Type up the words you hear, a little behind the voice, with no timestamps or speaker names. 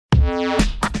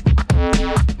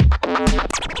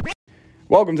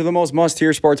Welcome to the most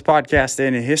must-hear sports podcast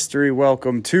in history.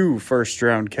 Welcome to First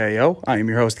Round KO. I am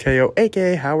your host, KO,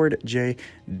 a.k.a. Howard J.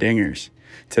 Dingers.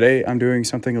 Today, I'm doing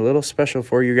something a little special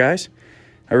for you guys.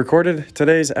 I recorded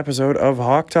today's episode of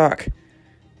Hawk Talk,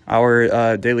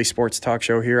 our daily sports talk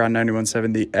show here on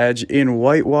 91.7 The Edge in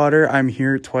Whitewater. I'm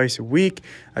here twice a week.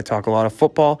 I talk a lot of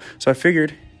football, so I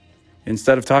figured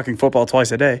instead of talking football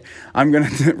twice a day, I'm going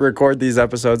to record these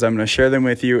episodes. I'm going to share them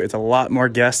with you. It's a lot more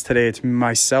guests today. It's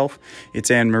myself, it's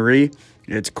Anne-Marie,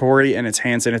 it's Corey, and it's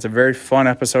Hanson. It's a very fun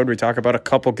episode. We talk about a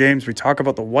couple games. We talk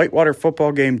about the Whitewater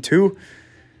football game too.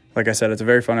 Like I said, it's a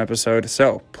very fun episode,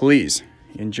 so please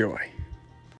enjoy.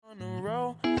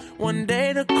 One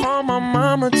day to call my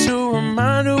mama to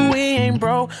remind her we ain't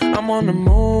broke. I'm on the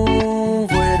move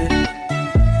with it.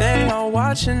 They all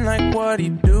watching like what he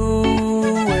do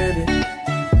with it.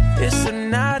 It's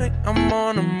hypnotic, I'm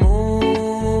on the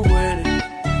move with it.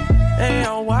 They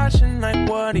all watching like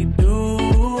what he do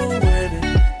with it.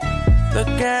 Look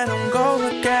at him go,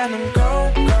 look at him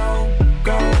go, go,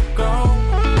 go, go.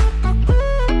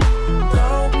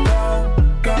 Go, go,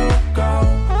 go, go.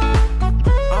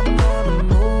 I'm on the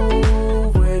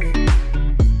move with it.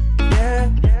 Yeah,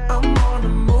 I'm on the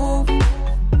move.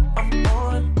 I'm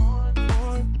on.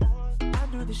 I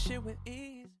do this shit with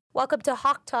ease. Welcome to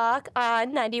Hawk Talk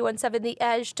on 91.7 The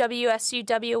Edge,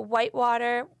 WSUW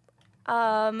Whitewater.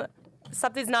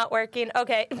 Something's not working.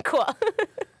 Okay, cool.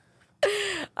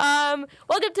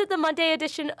 Welcome to the Monday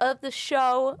edition of the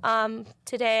show.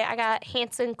 Today I got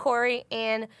Hanson, Corey,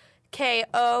 and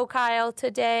KO Kyle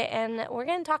today, and we're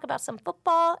going to talk about some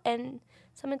football and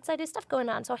some exciting stuff going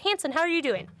on. So, Hanson, how are you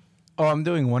doing? Oh, I'm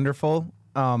doing wonderful.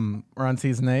 We're on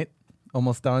season 8,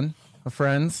 almost done. Of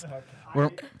Friends. I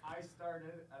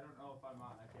started, I don't know if I'm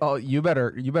on. Oh, you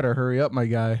better hurry up, my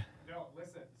guy. No,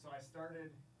 listen, so I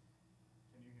started,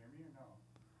 can you hear me or no?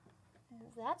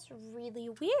 That's really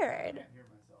I weird. can't hear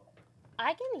myself.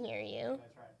 I can hear you.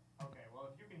 That's right. Okay, well,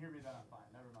 if you can hear me, then I'm fine.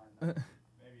 Never mind.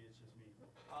 Maybe it's just me.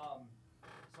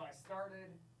 So I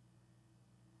started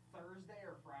Thursday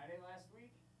or Friday last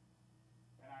week,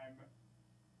 and I'm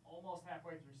almost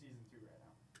halfway through season 2 right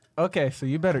now. Okay, so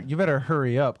you better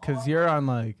hurry up because you're on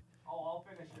like. I'll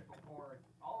finish it before.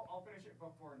 I'll finish it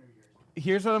before New Year's.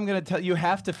 Here's what I'm gonna tell you. You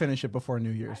have to finish it before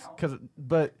New Year's,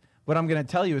 but what I'm gonna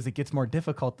tell you is it gets more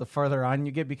difficult the further on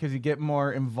you get because you get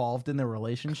more involved in the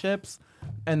relationships,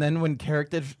 and then when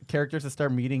characters that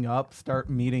start meeting up,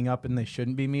 and they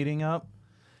shouldn't be meeting up,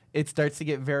 it starts to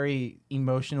get very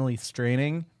emotionally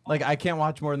straining. Like I can't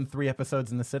watch more than 3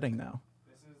 episodes in the sitting now.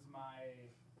 This is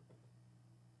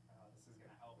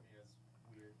gonna help me. It's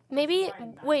weird. Maybe,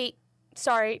 wait,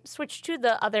 sorry, switch to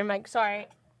the other mic, sorry.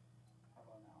 How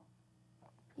about now?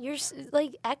 You're,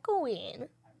 like, echoing. I'm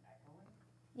echoing.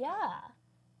 Yeah.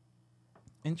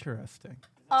 Interesting.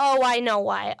 Oh, I know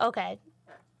why. Okay.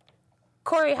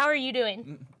 Corey, how are you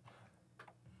doing?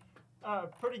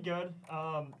 Pretty good.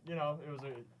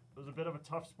 It was a bit of a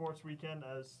tough sports weekend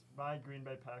as my Green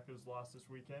Bay Packers lost this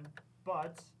weekend,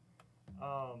 but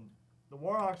the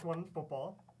Warhawks won in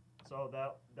football, so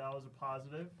that was a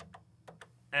positive.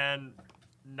 And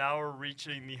now we're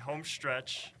reaching the home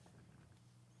stretch.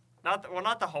 Not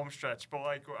the home stretch, but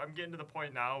like I'm getting to the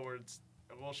point now where it's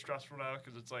a little stressful now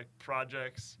because it's like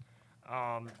projects,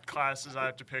 classes I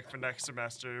have to pick for next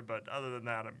semester. But other than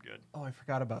that, I'm good. Oh, I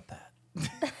forgot about that.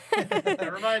 I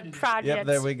reminded you. Projects. Yep,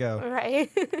 there we go. Right.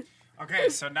 Okay,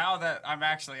 so now that I'm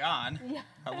actually on,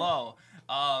 hello.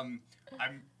 I'm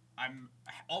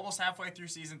almost halfway through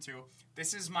season 2.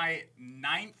 This is my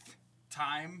 9th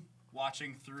time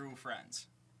watching through Friends.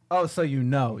 Oh, so you're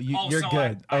So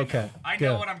good. Okay, I good.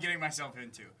 know what I'm getting myself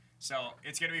into. So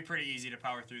it's going to be pretty easy to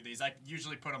power through these. I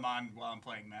usually put them on while I'm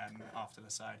playing Madden off to the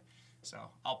side. So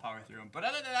I'll power through them. But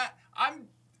other than that, I'm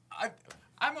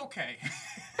okay.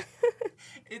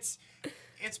 It's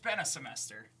been a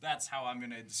semester. That's how I'm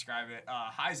going to describe it.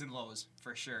 Highs and lows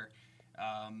for sure.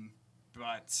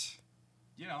 But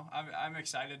I'm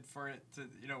excited for it to,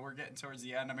 we're getting towards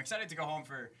the end. I'm excited to go home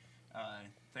for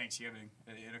Thanksgiving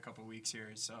in a couple weeks here.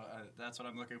 So that's what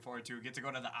I'm looking forward to. Get to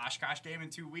go to the Oshkosh game in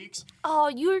 2 weeks. Oh,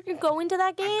 you're going to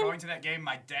that game? I'm going to that game.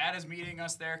 My dad is meeting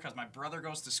us there because my brother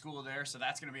goes to school there. So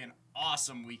that's going to be an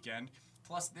awesome weekend.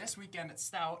 Plus this weekend at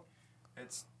Stout,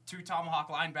 it's 2 Tomahawk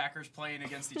linebackers playing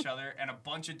against each other, and a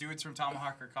bunch of dudes from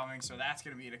Tomahawk are coming. So that's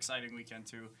going to be an exciting weekend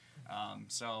too.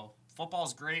 So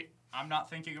football's great. I'm not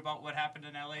thinking about what happened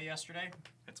in LA yesterday.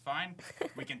 It's fine.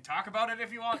 We can talk about it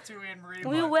if you want to, Anne-Marie.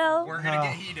 We will. We're going to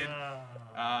get heated.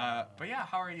 But yeah,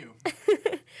 how are you?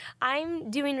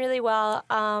 I'm doing really well.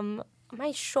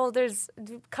 my shoulders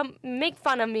make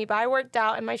fun of me, but I worked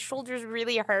out and my shoulders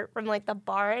really hurt from like the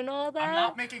bar and all that. I'm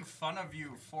not making fun of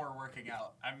you for working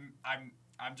out.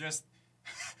 I'm just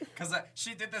because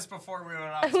she did this before we went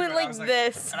out. I went like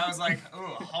this. And I was like,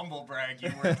 ooh, humble brag,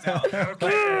 you worked out.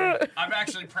 Okay. I'm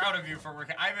actually proud of you for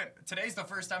working. Today's the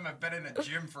first time I've been in a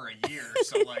gym for a year,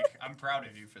 so like I'm proud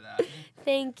of you for that.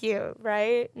 Thank you,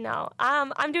 right? No.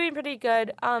 I'm doing pretty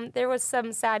good. There was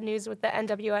some sad news with the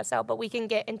NWSL, but we can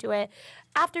get into it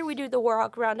after we do the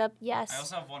Warhawk Roundup. Yes. I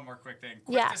also have one more quick thing.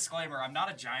 Quick disclaimer, I'm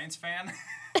not a Giants fan.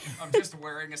 I'm just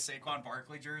wearing a Saquon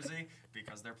Barkley jersey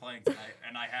because they're playing tonight,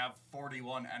 and I have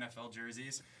 41 NFL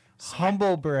jerseys. So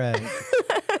Humble brag.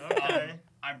 Okay.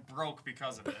 I'm broke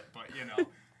because of it, but you know.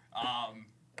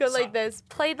 Go like this.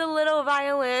 Play the little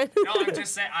violin. No, I'm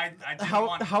just saying. I didn't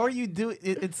want. How are you doing?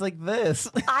 It's like this.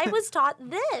 I was taught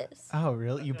this. Oh,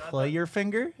 really? You play your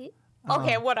finger?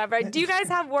 Okay, whatever. Do you guys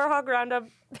have Warhawk Roundup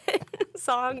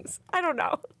songs? I don't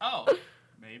know. Oh,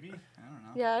 maybe. I don't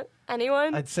know. Yeah.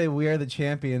 Anyone? I'd say We Are the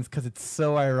Champions because it's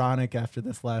so ironic after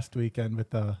this last weekend with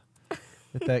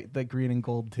that green and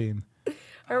gold team.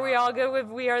 Are we all good with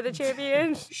We Are the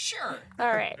Champions? Sure. All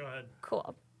right. Go ahead.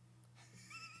 Cool.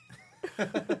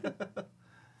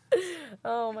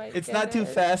 Oh my god. It's not too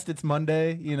fast. It's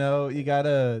Monday. You know, you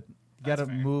gotta fair.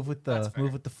 move with That's the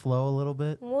fair. flow a little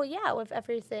bit. Well, yeah, with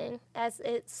everything as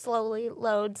it slowly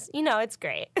loads. You know, it's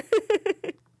great.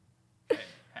 It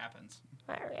happens.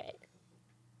 All right.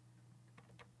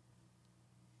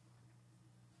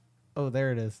 Oh,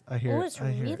 there it is. I hear. Oh, it's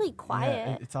I hear really it. quiet.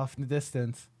 Yeah, it's off in the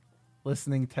distance.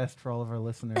 Listening test for all of our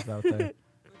listeners out there.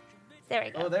 There we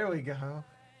go. Oh, there we go.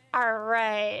 All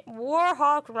right,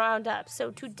 Warhawk Roundup. So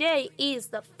today is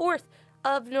the 4th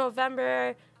of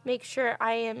November. Make sure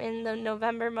I am in the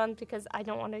November month because I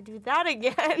don't want to do that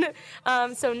again.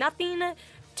 So nothing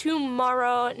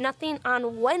tomorrow, nothing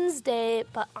on Wednesday,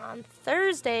 but on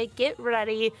Thursday, get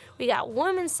ready. We got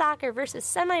women's soccer versus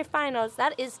semifinals.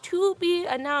 That is to be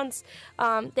announced.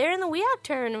 They're in the WEAC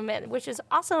tournament, which is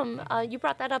awesome. You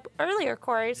brought that up earlier,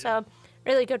 Corey, so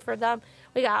really good for them.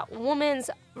 We got women's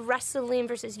wrestling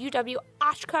versus UW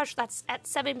Oshkosh. That's at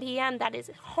 7 p.m. That is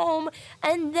at home.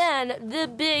 And then the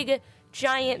big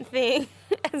giant thing,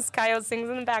 as Kyle sings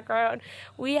in the background,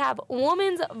 we have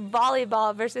women's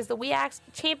volleyball versus the WEAC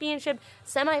Championship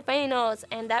semifinals.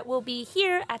 And that will be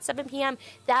here at 7 p.m.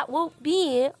 That will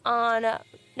be on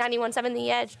 91.7 The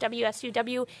Edge,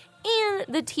 WSUW, and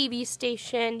the TV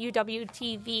station,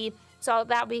 UW-TV. So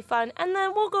that'll be fun. And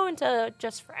then we'll go into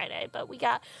just Friday. But we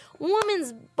got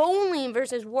women's bowling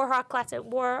versus Warhawk Classic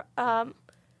War.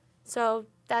 So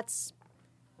that's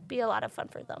be a lot of fun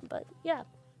for them. But yeah,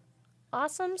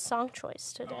 awesome song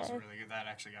choice That was today. really good. That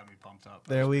actually got me pumped up.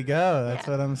 There we go. That's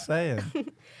Yeah. what I'm saying.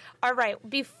 All right,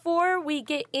 before we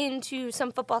get into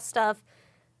some football stuff,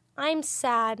 I'm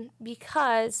sad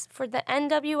because for the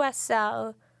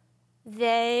NWSL,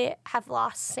 they have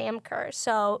lost Sam Kerr.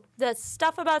 So the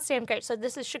stuff about Sam Kerr, so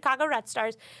this is Chicago Red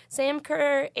Stars. Sam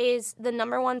Kerr is the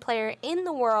 #1 player in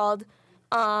the world.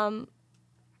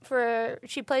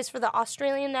 She plays for the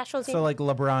Australian national team. So like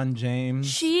LeBron James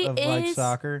She of like is-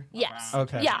 soccer. Yes.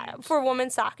 Okay. Yeah, for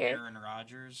women's soccer. Aaron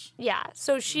Rodgers. Yeah,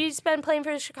 so she's been playing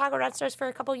for the Chicago Red Stars for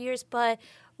a couple years, but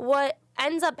what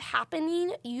ends up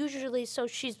happening usually, so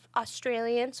she's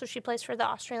Australian, so she plays for the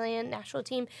Australian national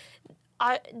team.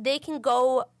 They can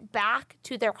go back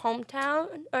to their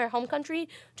hometown or home country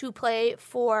to play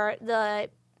for the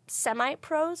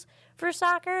semi-pros for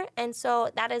soccer, and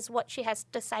so that is what she has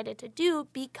decided to do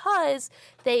because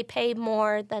they pay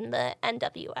more than the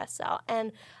NWSL.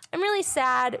 And I'm really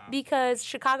sad because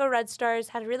Chicago Red Stars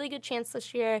had a really good chance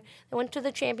this year. They went to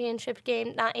the championship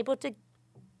game, not able to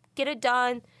get it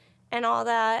done and all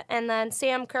that. And then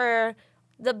Sam Kerr,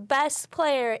 the best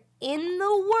player in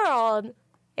the world,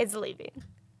 is leaving.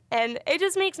 And it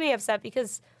just makes me upset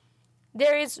because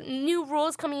there is new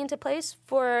rules coming into place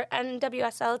for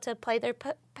NWSL to play their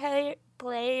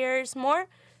players more.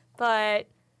 But,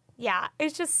 yeah,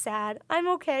 it's just sad. I'm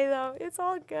okay, though. It's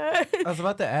all good. I was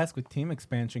about to ask, with team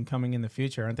expansion coming in the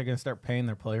future, aren't they going to start paying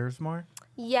their players more?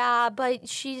 Yeah, but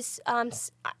she's,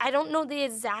 I don't know the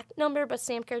exact number, but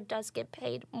Sam Kerr does get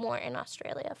paid more in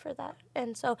Australia for that.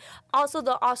 And so also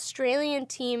the Australian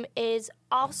team is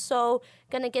also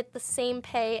going to get the same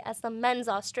pay as the men's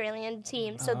Australian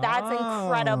team. So that's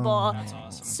incredible. That's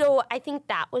awesome. So I think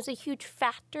that was a huge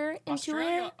factor into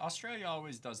it. Australia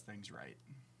always does things right,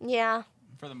 Yeah.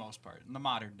 for the most part, in the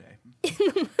modern day.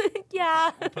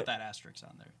 Yeah. We'll put that asterisk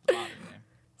on there. The modern day.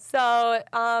 So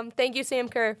thank you, Sam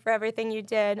Kerr, for everything you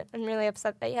did. I'm really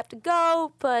upset that you have to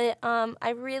go, but I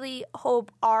really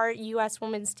hope our U.S.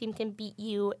 women's team can beat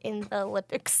you in the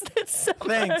Olympics this summer.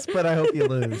 Thanks, but I hope you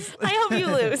lose. I hope you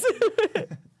lose.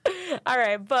 All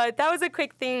right, but that was a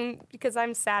quick thing because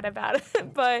I'm sad about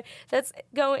it. But let's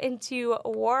go into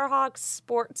Warhawks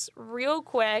sports real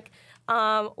quick.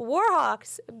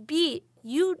 Warhawks beat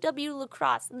UW La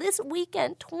Crosse this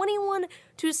weekend,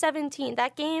 21-17.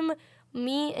 That game,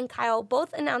 me and Kyle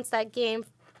both announced that game.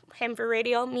 Him for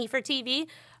radio, me for TV.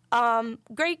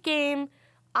 Great game.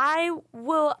 I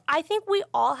think we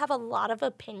all have a lot of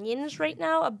opinions right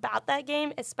now about that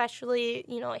game, especially,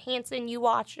 Hanson, you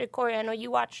watched it. Corey, I know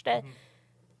you watched it. Mm-hmm.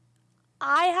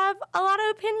 I have a lot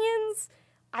of opinions.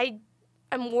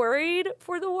 I'm worried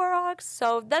for the Warhawks,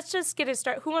 so let's just get it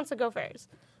started. Who wants to go first?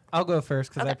 I'll go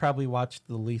first because I probably watched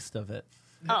the least of it.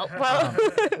 Oh, well.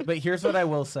 But here's what I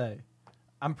will say.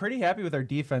 I'm pretty happy with our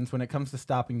defense when it comes to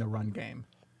stopping the run game.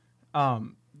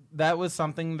 That was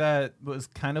something that was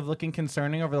kind of looking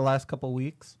concerning over the last couple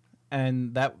weeks,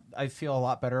 and that I feel a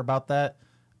lot better about that.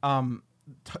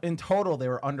 In total, they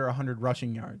were under 100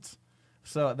 rushing yards.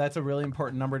 So that's a really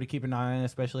important number to keep an eye on,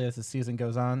 especially as the season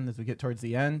goes on, as we get towards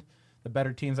the end. The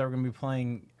better teams that we're going to be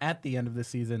playing at the end of the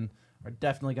season are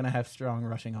definitely going to have strong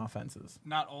rushing offenses.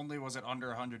 Not only was it under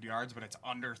 100 yards, but it's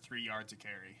under 3 yards a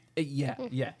carry.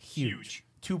 Yeah, huge.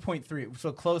 2.3,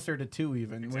 so closer to 2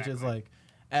 even, Exactly. Which is like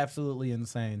absolutely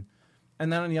insane.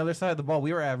 And then on the other side of the ball,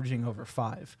 we were averaging over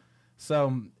 5.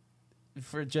 So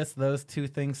for just those two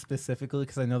things specifically,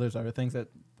 because I know there's other things that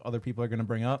other people are going to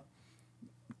bring up,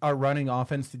 our running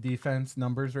offense to defense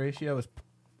numbers ratio is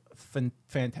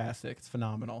fantastic. It's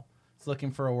phenomenal. It's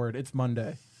looking for a word. It's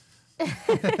Monday.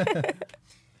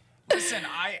 Listen,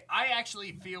 I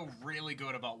actually feel really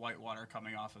good about Whitewater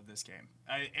coming off of this game.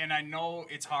 And I know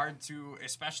it's hard to,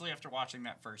 especially after watching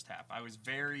that first half. I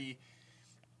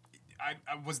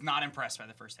was not impressed by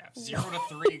the first half.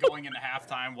 0-3 going into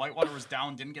halftime. Whitewater was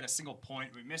down, didn't get a single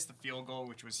point. We missed the field goal,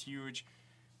 which was huge.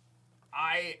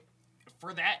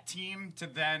 For that team to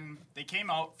then, they came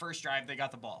out, first drive, they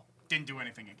got the ball. Didn't do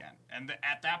anything again. And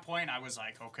at that point, I was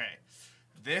like, okay,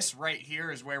 this right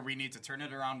here is where we need to turn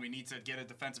it around. We need to get a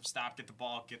defensive stop, get the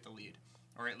ball, get the lead,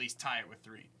 or at least tie it with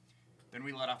 3. Then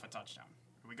we let off a touchdown.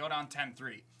 We go down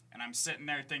 10-3, and I'm sitting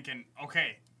there thinking,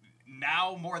 okay,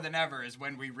 now more than ever is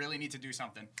when we really need to do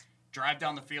something. Drive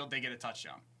down the field, they get a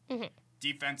touchdown. Mm-hmm.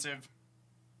 Defensive,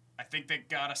 I think they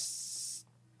got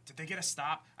did they get a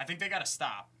stop? I think they got a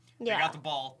stop. Yeah. They got the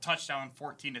ball, touchdown,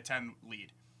 14-10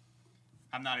 lead.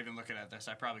 I'm not even looking at this.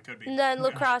 I probably could be. And then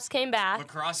La Crosse came back. La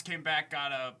Crosse came back,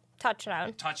 got a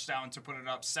touchdown to put it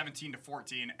up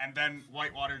 17-14, and then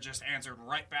Whitewater just answered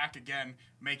right back again,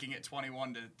 making it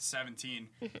 21-17.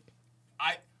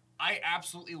 I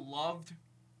absolutely loved.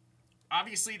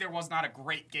 Obviously, there was not a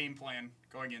great game plan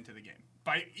going into the game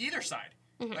by either side.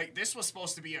 Mm-hmm. Like, this was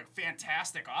supposed to be a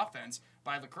fantastic offense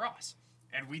by La Crosse,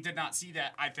 and we did not see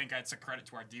that. I think that's a credit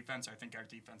to our defense. I think our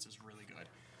defense is really good.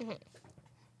 Mm-hmm.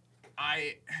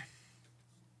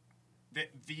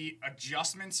 The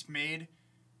adjustments made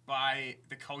by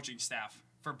the coaching staff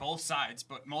for both sides,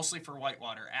 but mostly for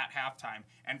Whitewater at halftime,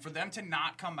 and for them to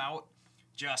not come out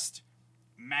just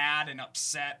mad and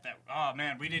upset that, oh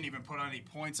man, we didn't even put any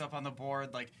points up on the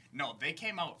board. Like, no, they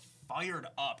came out fired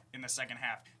up in the second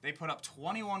half. They put up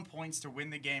 21 points to win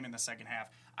the game in the second half.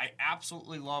 I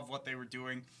absolutely love what they were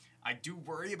doing. I do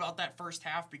worry about that first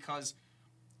half because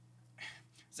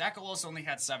Zach Willis only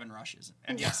had 7 rushes.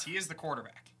 And yes, he is the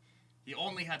quarterback. He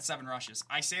only had 7 rushes.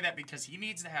 I say that because he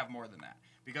needs to have more than that.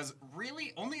 Because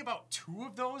really, only about 2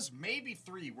 of those, maybe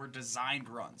 3, were designed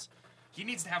runs. He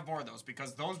needs to have more of those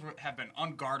because those have been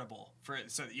unguardable.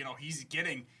 So, he's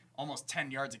getting almost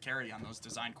 10 yards a carry on those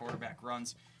designed quarterback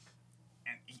runs.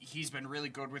 And he's been really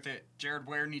good with it. Jared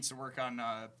Ware needs to work on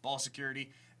ball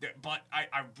security. But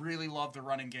I really love the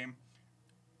running game.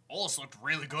 Ollis looked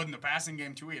really good in the passing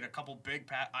game, too. He had a couple big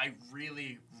I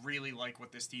really, really like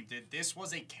what this team did. This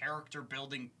was a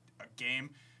character-building game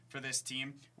for this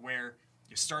team where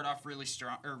you start off really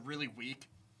strong or really weak,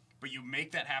 but you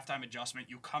make that halftime adjustment.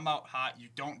 You come out hot. You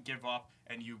don't give up,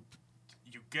 and you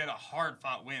get a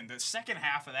hard-fought win. The second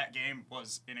half of that game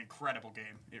was an incredible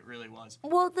game. It really was.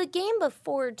 Well, the game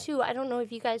before, too, I don't know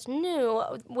if you guys knew,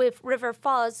 with River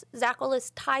Falls, Zach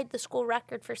Willis tied the school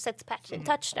record for 6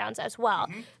 touchdowns as well.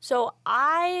 Mm-hmm. So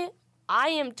I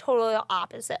am totally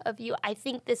opposite of you. I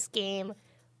think this game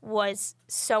was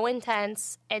so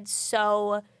intense and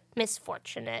so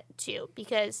misfortunate, too,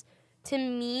 because to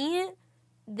me,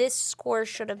 this score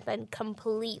should have been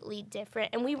completely different.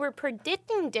 And we were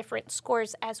predicting different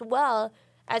scores as well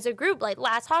as a group. Like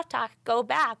last Hot Talk, go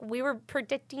back, we were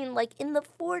predicting like in the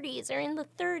 40s or in the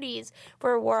 30s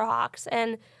for Warhawks.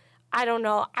 And I don't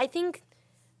know. I think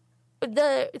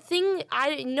the thing,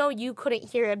 I know you couldn't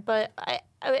hear it, but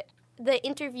the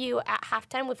interview at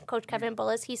halftime with Coach Kevin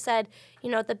Bullis, he said,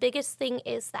 the biggest thing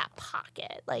is that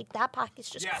pocket. Like, that pocket's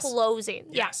just closing.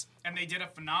 Yes, and they did a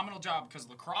phenomenal job because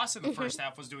Lacrosse in the first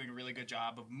half was doing a really good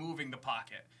job of moving the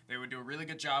pocket. They would do a really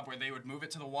good job where they would move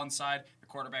it to the one side, the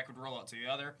quarterback would roll out to the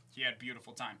other. He had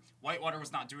beautiful time. Whitewater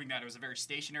was not doing that. It was a very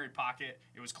stationary pocket.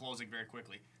 It was closing very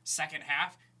quickly. Second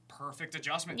half, perfect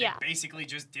adjustment. Yeah. They basically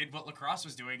just did what Lacrosse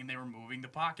was doing, and they were moving the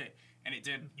pocket. And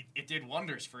it did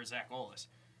wonders for Zach Olis.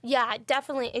 Yeah,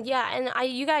 definitely. Yeah,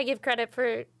 and you got to give credit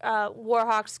for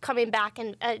Warhawks coming back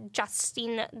and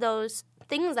adjusting those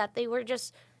things that they were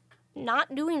just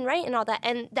not doing right and all that.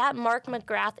 And that Mark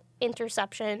McGrath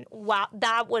interception, wow,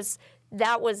 that was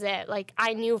it. Like,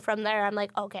 I knew from there, I'm like,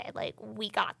 okay, like, we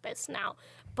got this now.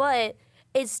 But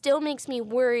it still makes me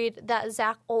worried that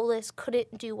Zach Olis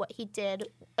couldn't do what he did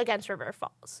against River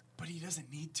Falls. But he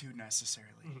doesn't need to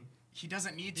necessarily. Mm-hmm. He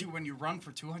doesn't need to when you run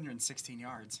for 216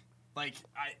 yards. Like,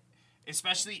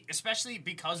 especially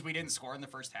because we didn't score in the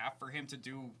first half, for him to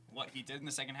do what he did in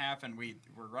the second half, and we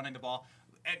were running the ball.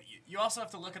 And you also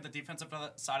have to look at the defensive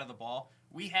side of the ball.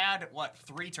 We had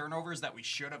 3 turnovers that we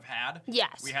should have had.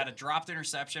 Yes. We had a dropped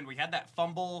interception. We had that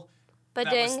fumble. But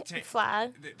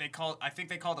flag. I think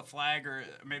they called a flag, or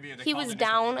maybe he was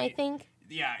down. I think.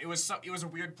 Yeah, it was a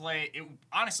weird play. It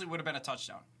honestly would have been a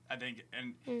touchdown, I think.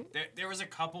 And there was a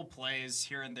couple plays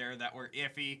here and there that were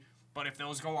iffy. But if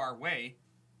those go our way,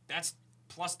 that's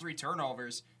plus 3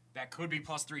 turnovers. That could be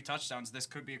plus 3 touchdowns. This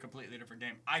could be a completely different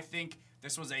game. I think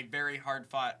this was a very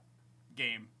hard-fought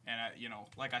game. And,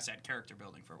 like I said, character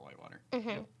building for Whitewater.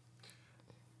 Mm-hmm.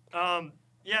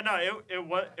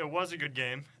 It was a good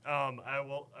game. I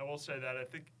will say that. I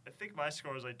think my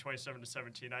score was like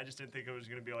 27-17. I just didn't think it was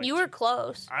going to be like. You were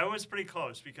close. I was pretty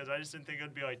close because I just didn't think it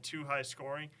would be like too high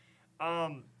scoring.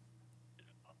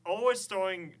 Always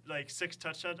throwing like 6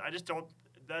 touchdowns. I just don't.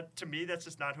 That to me, that's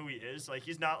just not who he is. Like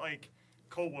he's not like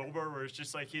Cole Wilbur, where it's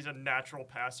just like he's a natural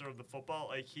passer of the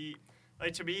football.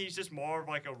 To me, he's just more of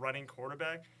like a running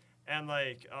quarterback. And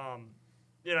I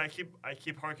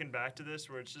keep harking back to this,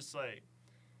 where it's just like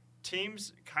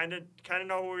teams kind of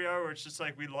know who we are. Where it's just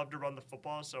like we love to run the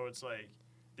football. So it's like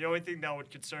the only thing that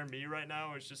would concern me right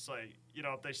now is just like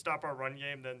if they stop our run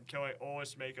game, then can we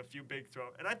always make a few big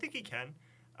throws? And I think he can.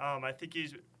 I think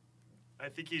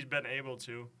he's been able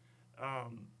to,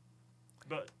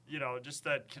 but just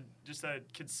that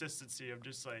consistency of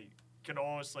just like can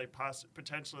always like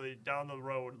potentially down the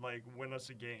road like win us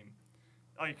a game,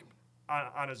 like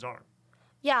on his arm.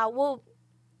 Yeah, well,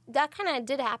 that kind of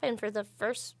did happen for the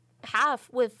first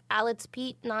half with Alex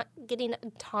Pete not getting a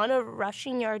ton of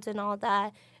rushing yards and all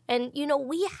that, and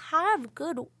we have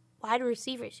good wide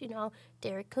receivers.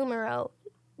 Derek Kumaro,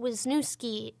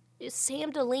 Wisniewski, Sam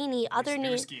Delaney, other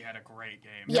names. Wisniewski had a great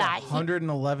game. Yeah,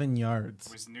 111 yards.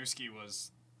 Wisniewski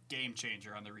was game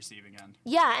changer on the receiving end.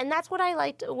 Yeah, and that's what I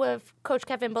liked with Coach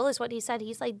Kevin Bullis, what he said.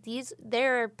 He's like,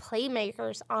 they're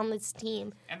playmakers on this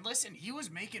team. And listen, he was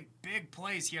making big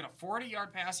plays. He had a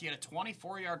 40-yard pass. He had a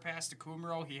 24-yard pass to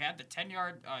Kumaro. He had the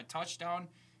 10-yard touchdown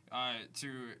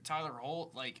to Tyler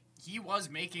Holt. Like, he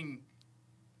was making...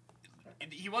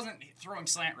 He wasn't throwing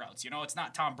slant routes. It's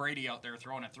not Tom Brady out there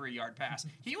throwing a 3-yard pass.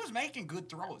 He was making good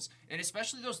throws. And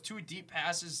especially those 2 deep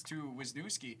passes to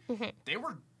Wisniewski, they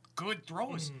were good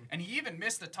throws. And he even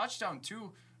missed the touchdown,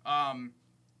 too,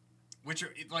 which,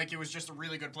 it was just a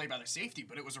really good play by the safety,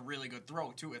 but it was a really good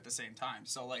throw, too, at the same time.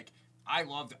 So, I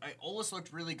loved it. Olis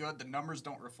looked really good. The numbers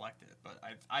don't reflect it, but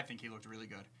I think he looked really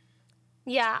good.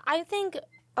 Yeah, I think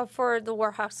for the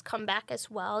Warhawks comeback as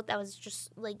well, that was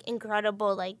just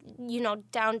incredible,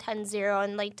 down 10-0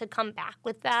 and to come back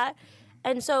with that.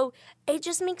 And so it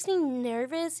just makes me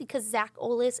nervous because Zach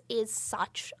Olis is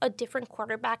such a different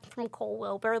quarterback from Cole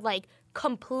Wilbur,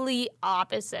 complete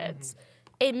opposites.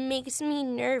 It makes me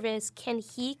nervous. Can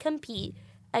he compete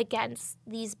against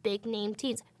these big name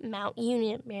teams? Mount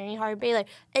Union, Mary Hardin-Baylor.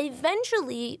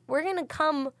 Eventually, we're going to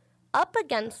come up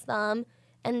against them.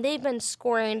 And they've been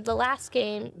scoring the last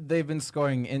game. They've been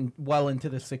scoring well into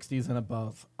the 60s and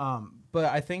above. But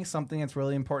I think something that's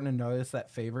really important to notice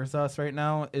that favors us right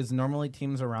now is normally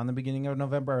teams around the beginning of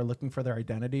November are looking for their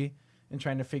identity and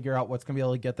trying to figure out what's going to be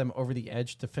able to get them over the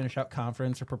edge to finish out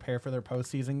conference or prepare for their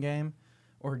postseason game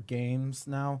or games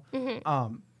now.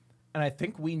 And I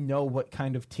think we know what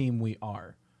kind of team we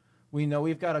are. We know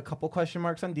we've got a couple question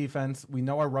marks on defense. We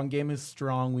know our run game is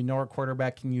strong. We know our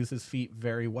quarterback can use his feet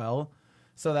very well.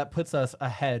 So that puts us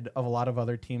ahead of a lot of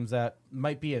other teams that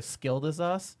might be as skilled as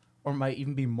us or might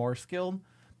even be more skilled,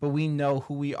 but we know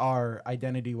who we are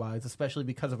identity-wise, especially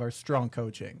because of our strong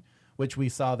coaching, which we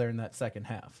saw there in that second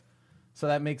half. So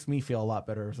that makes me feel a lot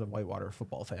better as a Whitewater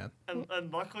football fan.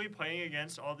 And luckily, playing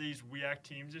against all these WEAC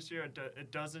teams this year,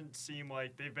 it doesn't seem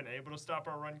like they've been able to stop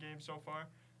our run game so far.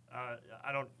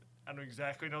 I don't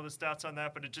exactly know the stats on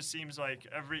that, but it just seems like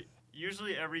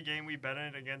usually every game we've been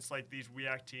in against like these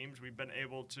WEAC teams, we've been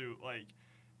able to like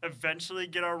eventually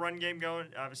get our run game going.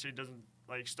 Obviously, it doesn't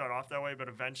like start off that way, but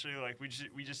eventually, like we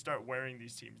just start wearing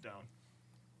these teams down.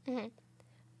 Mm-hmm.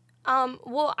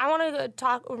 Well, I want to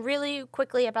talk really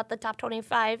quickly about the top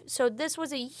 25. So this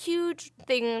was a huge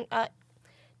thing.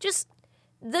 Just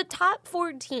the top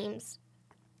 4 teams.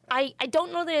 I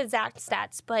don't know the exact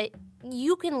stats, but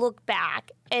you can look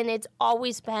back, and it's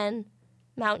always been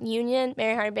Mount Union,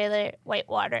 Mary Hardin Baylor,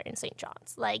 Whitewater, and St.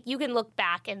 John's. Like, you can look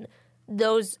back, and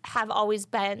those have always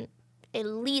been at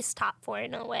least top 4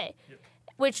 in a way,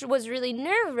 which was really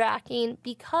nerve-wracking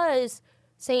because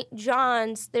St.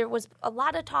 John's, there was a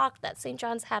lot of talk that St.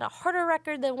 John's had a harder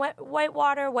record than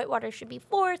Whitewater. Whitewater should be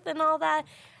 4th and all that.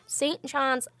 St.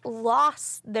 John's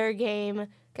lost their game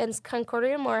against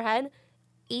Concordia Moorhead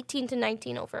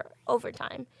 18-19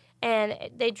 overtime, and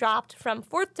they dropped from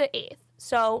 4th to 8th.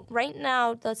 So right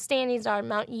now the standings are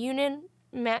Mount Union,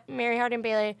 Mary Hardin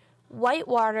Baylor,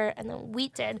 Whitewater, and then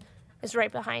Wheaton is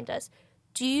right behind us.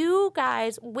 Do you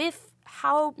guys, with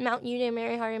how Mount Union,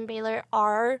 Mary Hardin Baylor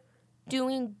are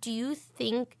doing, do you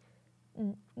think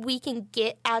we can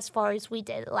get as far as we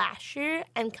did last year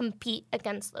and compete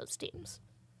against those teams?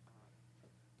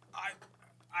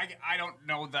 I don't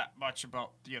know that much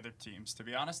about the other teams, to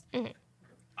be honest. Mm-hmm.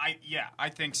 I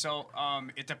think so.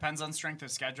 It depends on strength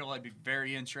of schedule. I'd be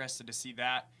very interested to see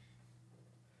that.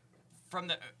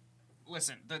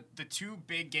 The 2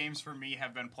 big games for me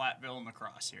have been Platteville and La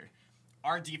Crosse here.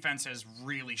 Our defense has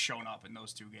really shown up in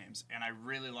those 2 games, and I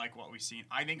really like what we've seen.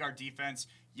 I think our defense,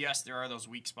 yes, there are those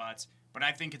weak spots, but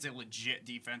I think it's a legit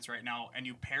defense right now, and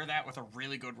you pair that with a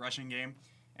really good rushing game,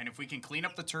 and if we can clean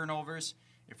up the turnovers,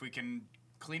 if we can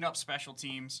clean up special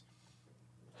teams,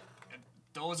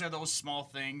 those are those small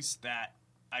things that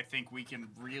I think we can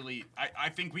really – I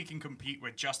think we can compete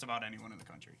with just about anyone in the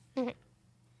country. Mm-hmm.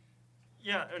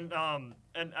 Yeah,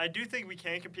 and I do think we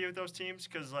can compete with those teams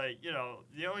because, like, you know,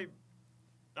 the only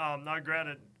now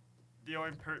granted, the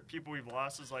only people we've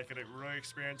lost is like a really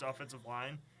experienced offensive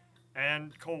line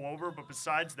and Cole Wober, but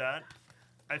besides that,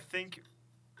 I think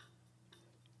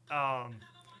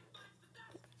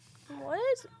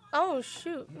What? Oh,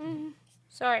 shoot.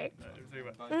 Sorry.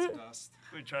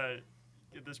 Let me try to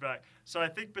get this back. So I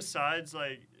think besides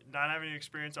like not having an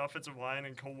experienced offensive line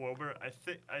and Cole Wober,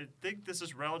 I think this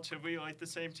is relatively like the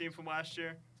same team from last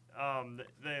year.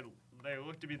 They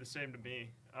look to be the same to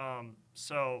me.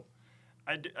 So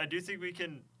I do think we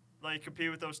can like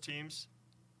compete with those teams.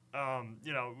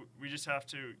 You know, we just have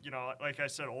to, you know, like I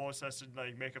said, Olis has to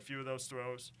like make a few of those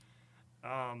throws.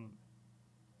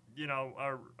 You know,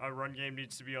 our run game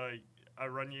needs to be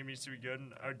good,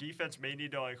 and our defense may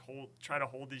need to like try to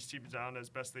hold these teams down as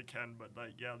best they can. But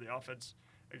like, yeah, the offense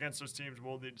against those teams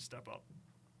will need to step up.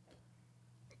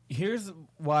 Here's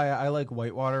why I like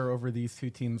Whitewater over these 2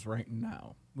 teams right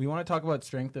now. We want to talk about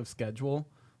strength of schedule.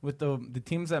 With the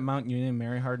teams that Mount Union,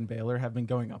 Mary Hardin, Baylor have been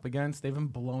going up against, they've been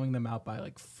blowing them out by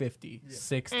like 50,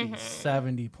 60,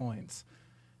 70 points.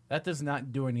 That does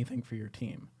not do anything for your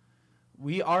team.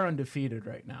 We are undefeated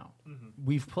right now. Mm-hmm.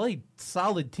 We've played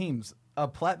solid teams. A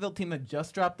Platteville team that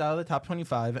just dropped out of the top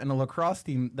 25 and a La Crosse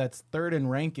team that's 3rd in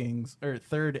rankings or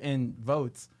 3rd in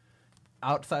votes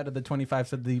outside of the 25,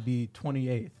 so they'd be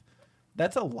 28th.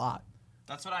 That's a lot.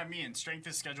 That's what I mean. Strength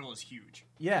of schedule is huge.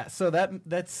 Yeah, so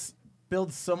that's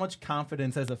builds so much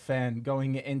confidence as a fan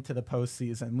going into the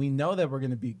postseason. We know that we're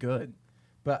going to be good,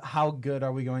 but how good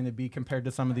are we going to be compared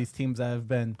to some of these teams that have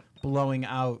been blowing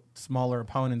out smaller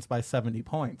opponents by 70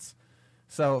 points?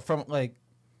 So from like,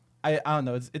 I don't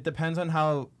know. It depends on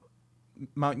how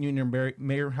Mount Union,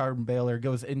 Mary Hardin Baylor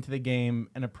goes into the game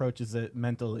and approaches it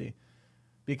mentally.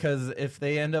 Because if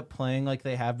they end up playing like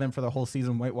they have been for the whole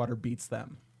season, Whitewater beats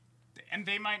them. And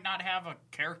they might not have a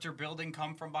character building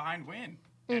come from behind win.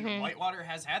 And Whitewater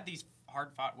has had these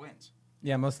hard-fought wins.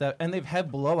 Yeah, most of that. And they've had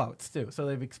blowouts, too. So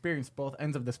they've experienced both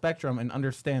ends of the spectrum and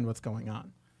understand what's going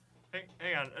on.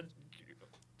 Hang on.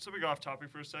 So we go off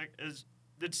topic for a sec.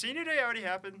 Did senior day already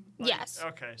happen? Like, yes.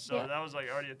 Okay, so that was like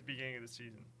already at the beginning of the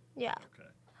season. Yeah. Okay.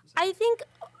 I think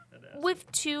with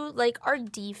like our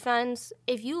defense,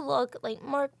 if you look like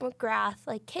Mark McGrath,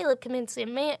 like Caleb Kaminsky,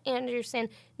 Matt Anderson,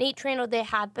 Nate Trano, they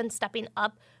have been stepping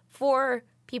up for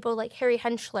people like Harry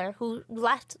Henschler, who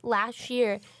left last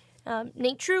year,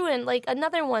 Nate Truen, like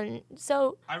another one.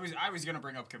 So I was gonna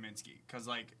bring up Kaminsky because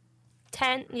like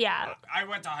 10, yeah, I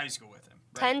went to high school with him.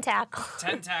 Right? 10 tackles.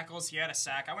 10 tackles. He had a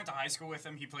sack. I went to high school with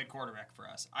him. He played quarterback for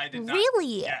us. I did not.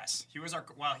 Really? Yes. He was our.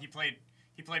 Well, he played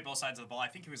both sides of the ball. I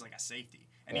think he was like a safety,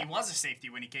 and he was a safety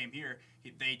when he came here.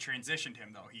 They transitioned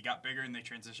him though. He got bigger, and they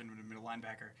transitioned him to middle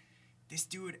linebacker. This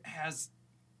dude has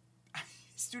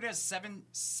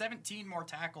 17 more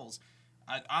tackles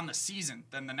on the season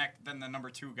than the number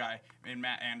 2 guy in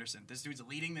Matt Anderson. This dude's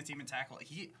leading the team in tackle.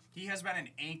 He has been an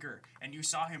anchor, and you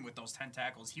saw him with those 10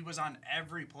 tackles. He was on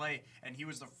every play, and he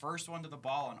was the first one to the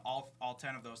ball on all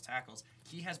 10 of those tackles.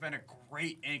 He has been a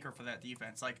great anchor for that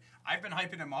defense. Like, I've been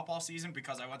hyping him up all season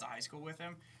because I went to high school with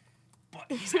him, but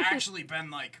he's actually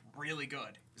been like really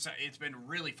good. So it's been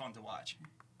really fun to watch.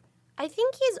 I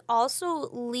think he's also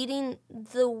leading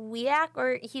the WEAC,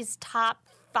 or he's top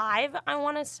 5, I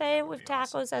want to say, with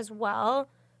tackles as well.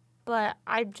 But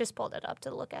I just pulled it up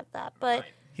to look at that. But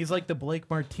He's like the Blake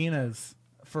Martinez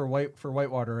for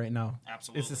Whitewater right now.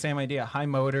 Absolutely. It's the same idea. High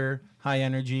motor, high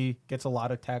energy, gets a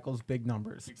lot of tackles, big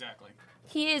numbers. Exactly.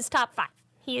 he is top 5.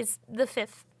 He is the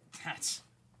 5th,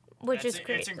 which is It's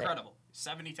crazy. incredible.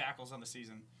 70 tackles on the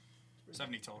season.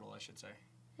 70 total, I should say.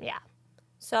 Yeah.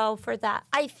 So for that,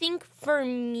 I think for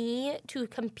me to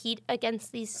compete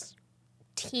against these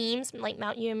teams like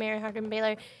Mount U, Mary Hardin,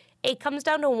 Baylor, it comes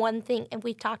down to one thing, and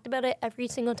we talked about it every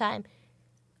single time.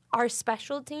 Our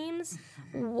special teams,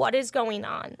 what is going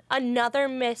on? Another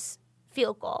missed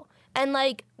field goal. And,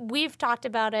 like, we've talked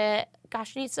about it.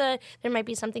 Gosh, Nisa, there might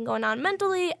be something going on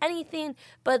mentally, anything.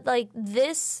 But, like,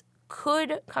 this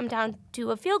could come down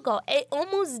to a field goal. It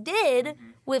almost did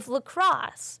with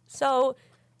lacrosse. So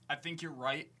I think you're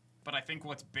right, but I think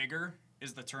what's bigger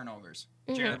is the turnovers.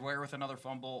 Jared Ware with another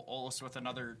fumble, Olis with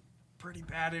another pretty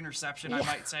bad interception, I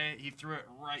might say. He threw it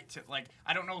right to, like,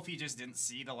 I don't know if he just didn't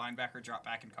see the linebacker drop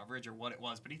back in coverage or what it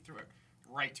was, but he threw it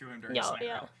right to him during the slant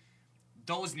route.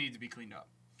 Those need to be cleaned up.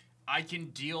 I can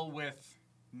deal with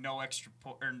no extra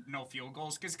or no field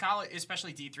goals because college,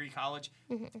 especially D3 college,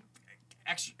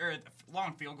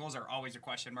 long field goals are always a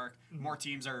question mark. More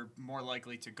teams are more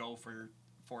likely to go for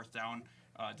fourth down,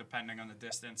 depending on the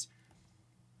distance.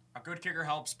 A good kicker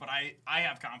helps, but I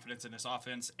have confidence in this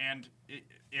offense, and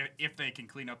if they can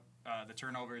clean up the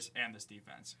turnovers and this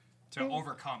defense to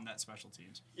overcome that special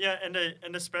teams. Yeah, and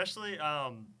especially,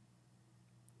 I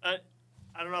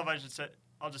don't know if I should say.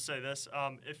 I'll just say this: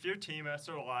 if your team has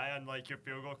to rely on like your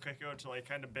field goal kicker to like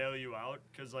kind of bail you out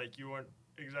because like you weren't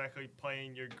exactly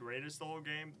playing your greatest the whole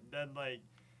game, then like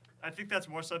I think that's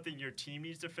more something your team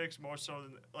needs to fix more so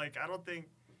than like I don't think.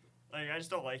 Like, I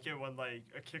just don't like it when, like,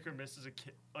 a kicker misses a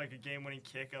game-winning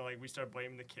kick and, like, we start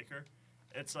blaming the kicker.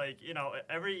 It's like, it's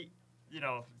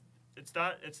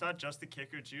not just the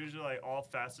kicker. It's usually, like, all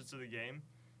facets of the game.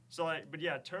 So, like, but,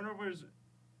 yeah, turnovers,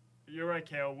 you're right,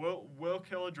 Kale, will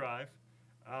kill a drive.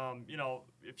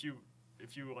 If you,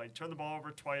 like, turn the ball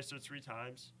over twice or 3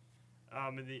 times,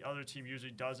 and the other team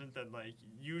usually doesn't, then, like,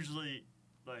 usually,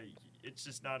 like, it's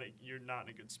just you're not in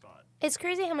a good spot. it's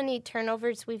crazy how many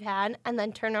turnovers we've had and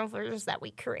then turnovers that we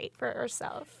create for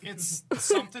ourselves. It's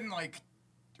something like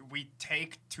we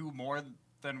take 2 more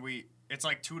than it's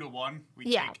like 2 to 1.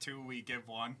 We take 2, we give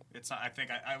 1. It's not, I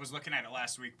think I was looking at it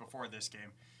last week before this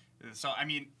game. So, I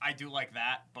mean, I do like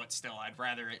that, but still, I'd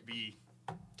rather it be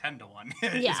 10 to 1.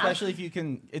 Yeah. Especially if you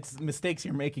can, it's mistakes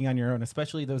you're making on your own,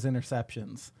 especially those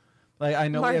interceptions. Like, I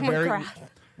know Mark we have McGrath.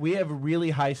 we have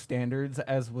really high standards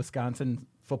as Wisconsin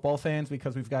football fans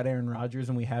because we've got Aaron Rodgers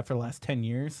and we have for the last 10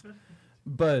 years.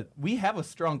 But we have a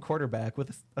strong quarterback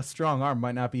with a strong arm.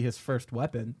 Might not be his first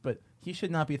weapon, but he should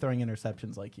not be throwing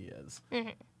interceptions like he is.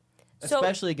 So-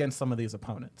 Especially against some of these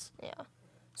opponents. Yeah.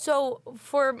 So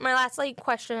for my last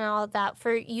question and all of that,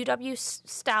 for UW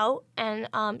Stout and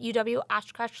UW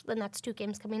Oshkosh, the next 2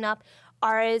 games coming up,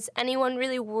 is anyone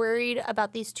really worried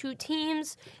about these 2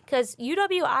 teams? Because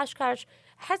UW Oshkosh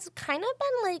has kind of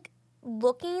been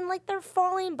looking like they're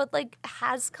falling, but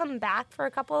has come back for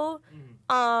a couple.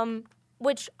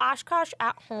 Which Oshkosh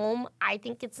at home, I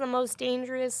think it's the most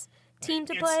dangerous team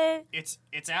to play. It's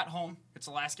at home. It's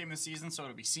the last game of the season, so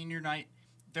it'll be senior night.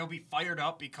 They'll be fired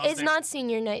up because It's not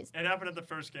senior night. It happened at the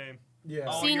first game. Yeah.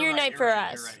 Oh, Senior you're right, night you're for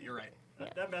right, us. You're right.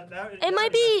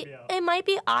 It might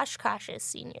be Oshkosh's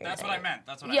senior That's night. what I meant.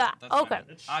 That's what I Yeah, meant. That's what I okay. meant.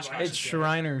 It's Oshkosh It's is-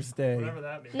 Shriners Day. Whatever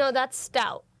that means. No, that's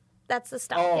Stout. That's the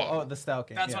Stout game. Oh, the Stout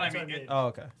game. That's yeah. what I That's mean. what I mean. Oh,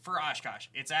 okay. For Oshkosh.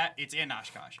 It's in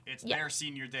Oshkosh. It's Yeah. their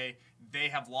senior day. They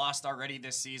have lost already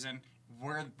this season.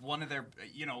 We're one of their,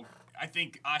 I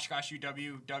think Oshkosh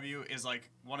UW is like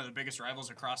one of the biggest rivals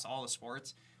across all the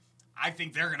sports. I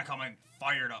think they're gonna come in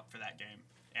fired up for that game,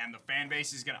 and the fan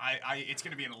base is gonna. It's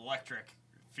gonna be an electric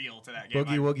feel to that game.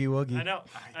 Boogie woogie woogie. I know.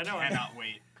 I cannot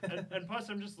wait. And plus,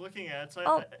 I'm just looking at it. So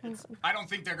Oh, I don't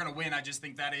think they're gonna win. I just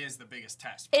think that is the biggest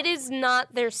test. it is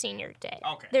not their senior day.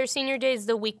 Okay. Their senior day is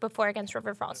the week before against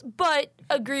River Falls. But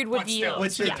agreed with But you. still,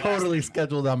 Which they Yeah. totally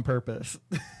scheduled on purpose.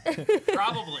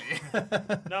 Probably.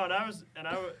 No, and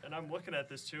I'm looking at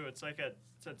this too. It's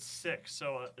at 6,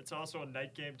 so it's also a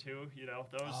night game too. You know,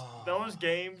 those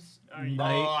games are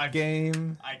Night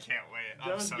game. I can't wait.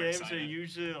 I'm those so games excited. are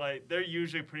usually they're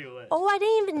usually pretty lit. Oh, I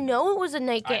didn't even know it was a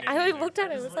night game. didn't I either. looked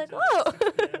at it and was like, Just looked whoa.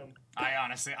 at it, 6 p.m. I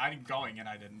honestly, I'm going and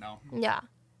I didn't know. Yeah.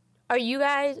 Are you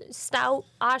guys stout,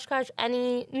 Oshkosh,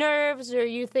 any nerves, or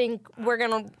you think we're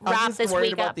going to I'm wrap just this worried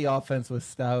week about up? the offense with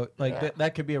Stout. Like Yeah.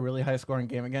 that could be a really high scoring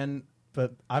game again.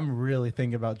 But I'm really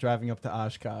thinking about driving up to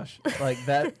Oshkosh. Like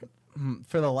that.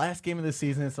 For the last game of the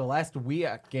season, it's the last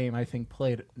WEAC game I think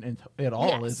played at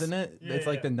all, Yes. isn't it? Yeah, It's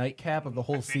like yeah. the nightcap of the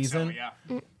whole I think season.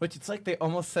 So, yeah. Which it's like they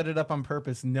almost set it up on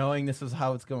purpose, knowing this is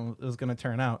how it was going to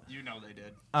turn out. You know they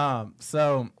did.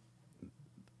 So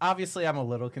obviously I'm a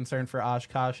little concerned for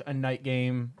Oshkosh. A night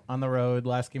game on the road,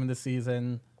 last game of the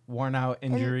season, worn out,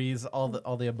 injuries, all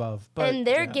the above. But and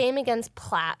their yeah. game against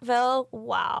Platteville,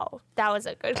 wow, that was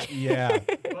a good game. Yeah.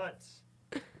 But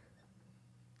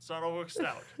Subtle looks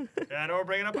stout. And I know we're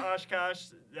bringing up Oshkosh,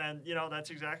 and you know that's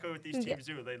exactly what these teams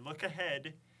do. They look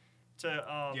ahead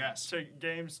to Yes. to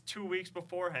games 2 weeks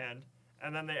beforehand,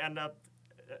 and then they end up.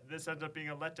 This ends up being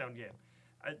a letdown game.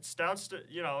 Stouts,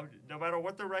 you know, no matter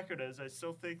what their record is, I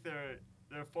still think they're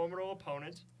a formidable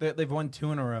opponent. They've won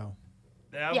 2 in a row.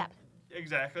 They have, Yeah.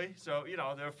 Exactly. So you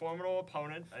know they're a formidable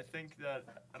opponent. I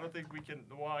don't think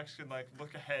the Warhawks can like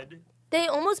look ahead. They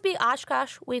almost beat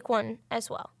Oshkosh week 1 as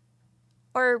well.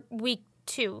 Or week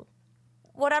 2.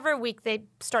 Whatever week they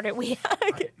started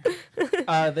WEAC.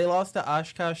 They lost to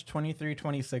Oshkosh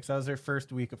 23-26. That was their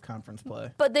first week of conference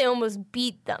play. But they almost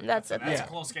beat them. That's the That's thing. a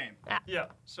close game. Yeah.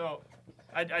 So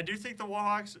I do think the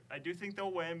Warhawks. I do think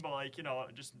they'll win, but like you know,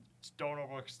 just don't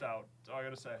overlook Stout. That's all I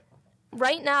gotta say.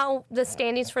 Right now, the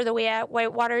standings for the WEAC,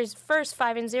 Whitewater is first,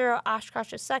 5-0.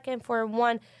 Oshkosh is second,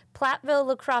 4-1. Platteville,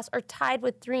 La Crosse are tied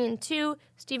with 3-2.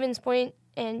 Stevens Point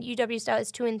and UW Stout is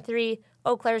 2-3.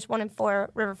 Eau Claire is 1-4.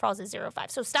 River Falls is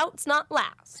 0-5. So Stout's not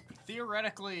last.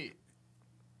 Theoretically,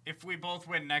 if we both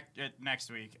win next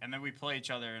week and then we play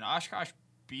each other and Oshkosh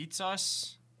beats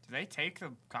us, do they take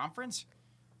the conference?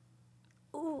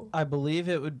 Ooh. I believe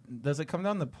it would. Does it come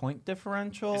down to point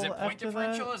differential? Is it point after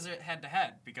differential that? or is it head to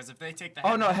head? Because if they take the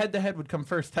Oh no, head to head would come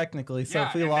first technically. So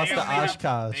if we and lost they to only have-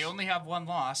 Oshkosh, they only have one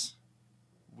loss.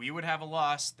 We would have a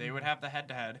loss. They would have the head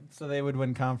to head. so they would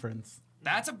win conference.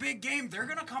 That's a big game. They're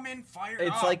gonna come in fired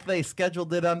It's up. like they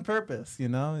scheduled it on purpose. You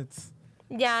know, it's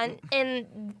Yeah,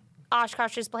 and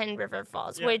Oshkosh is playing River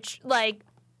Falls, Yeah. which, like,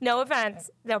 no offense,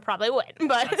 they'll probably win. But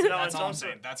No, That's it's all I'm also-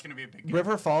 saying. That's gonna be a big game.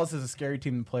 River Falls is a scary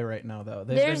team to play right now, though.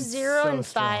 They've they're been 0 so and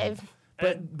strong. 5.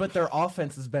 But their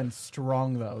offense has been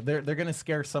strong though. They're gonna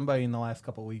scare somebody in the last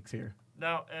couple weeks here.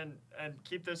 Now and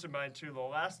keep this in mind too. The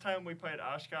last time we played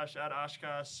Oshkosh at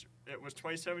Oshkosh, it was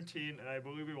 2017, and I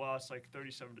believe we lost like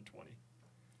 37-20.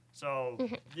 So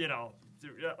you know,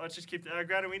 let's just keep.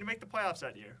 Granted, we didn't make the playoffs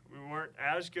that year. We weren't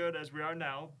as good as we are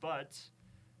now, but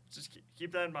just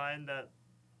keep that in mind. That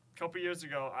a couple years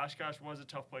ago, Oshkosh was a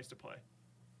tough place to play.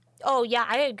 Oh, yeah,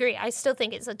 I agree. I still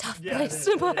think it's a tough Yeah, place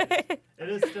it to play. It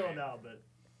is still now, but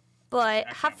But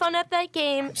have fun at that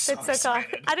game. so It's a tough.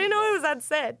 excited. I didn't know it was at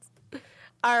 6.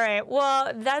 All right.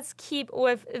 Well, let's keep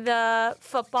with the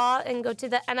football and go to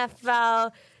the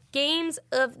NFL games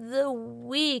of the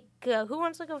week. Who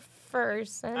wants to go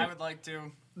first? I would like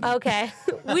to. Okay.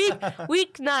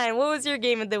 week 9. What was your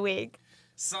game of the week?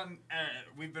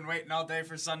 We've been waiting all day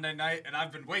for Sunday night, and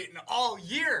I've been waiting all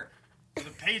year for the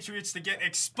Patriots to get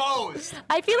exposed.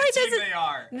 I feel What like team they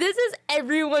are. this is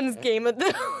everyone's game of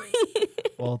the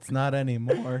week. Well, it's not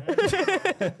anymore.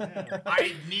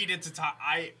 I needed to talk.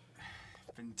 I've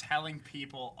been telling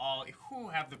people who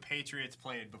have the Patriots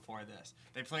played before this.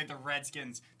 They played the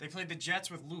Redskins. They played the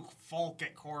Jets with Luke Falk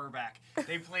at quarterback.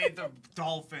 They played the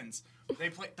Dolphins.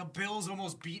 The Bills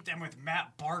almost beat them with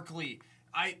Matt Barkley.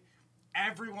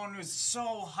 Everyone was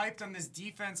so hyped on this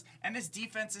defense, and this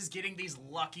defense is getting these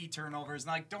lucky turnovers.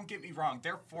 And don't get me wrong,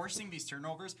 they're forcing these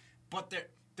turnovers, but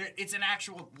it's an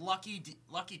actual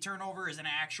lucky turnover is an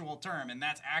actual term, and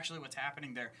that's actually what's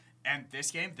happening there. And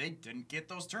this game, they didn't get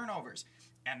those turnovers.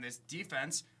 And this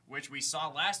defense, which we saw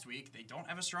last week, they don't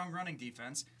have a strong running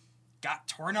defense, got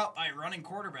torn up by a running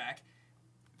quarterback.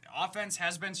 The offense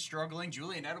has been struggling.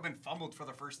 Julian Edelman fumbled for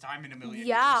the first time in a million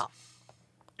years.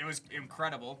 It was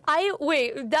incredible.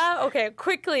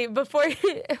 Quickly before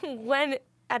when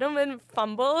Edelman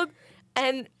fumbled.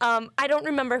 And I don't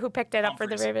remember who picked it up for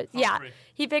the Ravens. Yeah,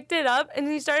 he picked it up and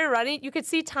he started running. You could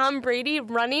see Tom Brady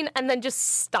running and then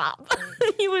just stop.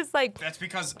 He was like, "That's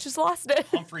because just lost it."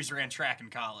 Humphreys ran track in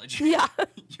college. Yeah,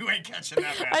 you ain't catching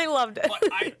that. Man. I loved it.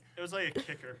 But It was like a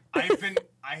kicker. I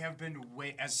have been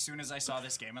as soon as I saw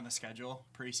this game on the schedule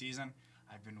preseason,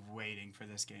 I've been waiting for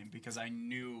this game because I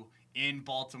knew in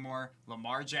Baltimore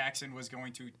Lamar Jackson was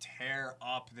going to tear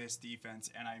up this defense,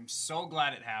 and I'm so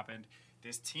glad it happened.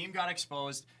 This team got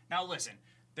exposed. Now listen,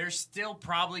 they're still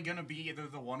probably going to be either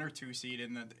the 1 or 2 seed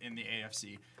in the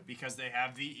AFC because they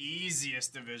have the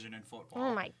easiest division in football.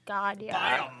 Oh my God, yeah.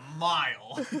 By a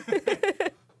mile.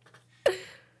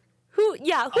 Who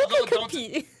could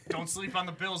compete? Don't sleep on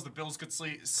the Bills. The Bills could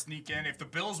sneak in. If the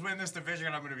Bills win this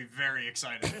division, I'm going to be very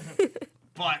excited.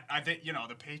 But I think,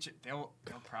 the Patriots, they'll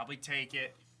probably take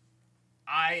it.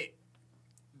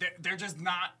 They're just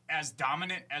not as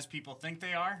dominant as people think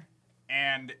they are.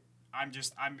 And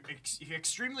I'm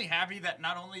extremely happy that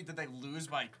not only did they lose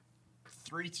by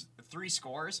three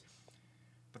scores,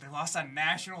 but they lost on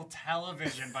national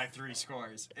television by 3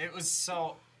 scores. It was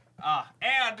so,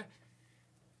 and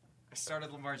I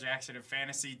started Lamar Jackson in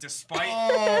fantasy despite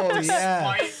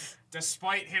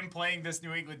him playing this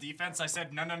New England defense. I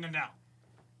said no.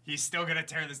 He's still gonna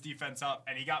tear this defense up,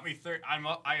 and he got me third.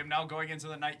 I am now going into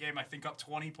the night game. I think up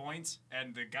 20 points,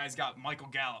 and the guy's got Michael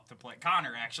Gallup to play.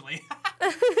 Connor actually,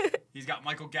 he's got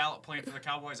Michael Gallup playing for the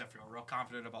Cowboys. I feel real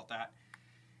confident about that.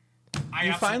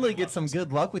 You finally get some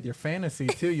good luck with your fantasy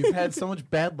too. You've had so much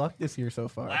bad luck this year so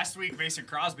far. Last week, Mason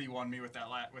Crosby won me with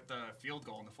with the field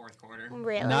goal in the 4th quarter.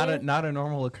 Really? Not a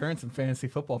normal occurrence in fantasy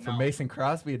football for No. Mason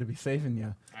Crosby to be saving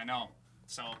you. I know.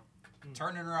 So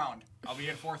turning around, I'll be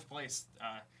in 4th place.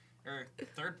 Or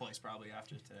 3rd place probably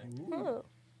after today. Oh.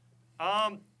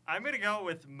 I'm gonna go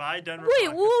with my Denver. Wait,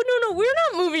 Broncos. no, we're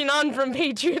not moving on from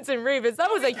Patriots and Ravens. That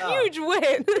was a huge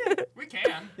win. We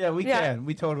can. Yeah, we Yeah. can.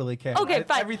 We totally can. Okay,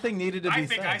 fine. Everything needed to be I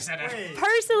think said. I said it. Wait.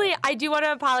 Personally, I do want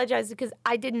to apologize because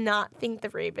I did not think the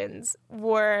Ravens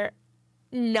were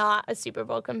not a Super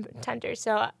Bowl contender.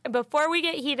 So before we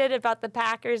get heated about the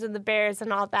Packers and the Bears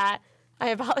and all that, I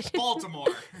apologize. Baltimore.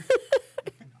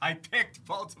 I picked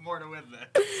Baltimore to win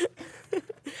this.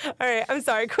 All right, I'm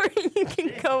sorry, Corey. You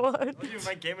can go on. I'll do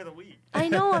my game of the week. I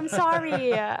know, I'm sorry.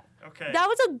 Okay. That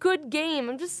was a good game.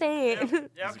 I'm just saying.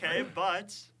 Yeah, okay,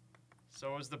 but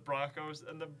so was the Broncos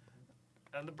and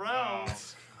the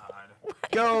Browns. Oh, God.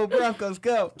 Go Broncos,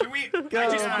 go! Can we? Go,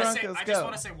 I just Broncos, want go.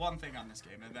 to say one thing on this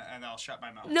game, and I'll shut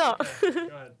my mouth. No. Go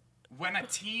ahead. When a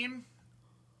team,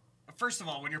 first of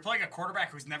all, when you're playing a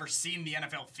quarterback who's never seen the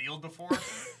NFL field before,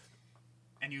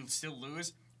 and you still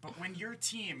lose, but when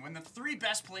the 3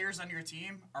 best players on your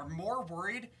team are more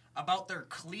worried about their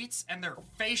cleats and their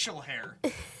facial hair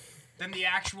than the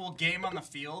actual game on the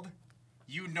field,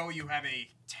 you know you have a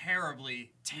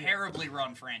terribly, terribly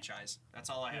run franchise. That's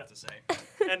all I have to say.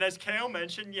 And as Kale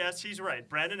mentioned, yes, he's right.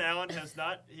 Brandon Allen he's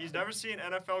never seen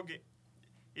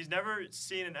he's never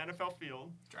seen an NFL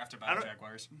field. Drafted by the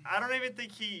Jaguars. I don't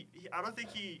think he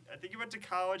went to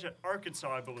college at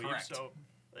Arkansas, I believe. Correct. So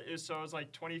it was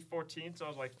like 2014, so it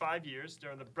was like 5 years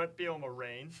during the Brett Bielema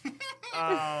reign.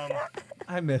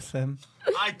 I miss him.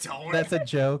 I don't. That's a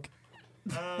joke.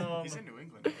 He's in New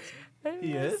England, isn't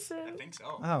He is? he? I think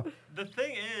so. Oh, The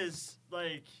thing is,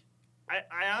 like, I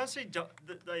honestly don't,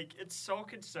 like, it's so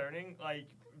concerning, like,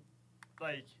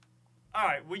 all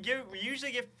right, we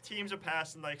usually give teams a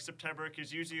pass in, like, September,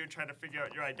 because usually you're trying to figure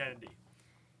out your identity.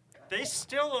 They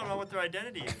still don't know what their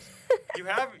identity is.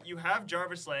 You have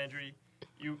Jarvis Landry,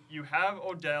 you have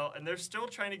Odell, and they're still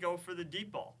trying to go for the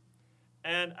deep ball.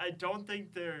 And I don't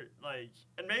think they're, like,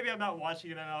 and maybe I'm not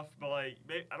watching it enough, but, like,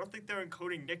 I don't think they're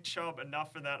including Nick Chubb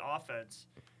enough in that offense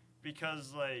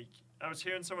because, like, I was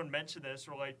hearing someone mention this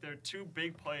where, like, there are 2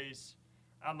 big plays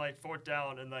on, like, 4th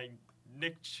down, and, like,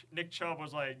 Nick Chubb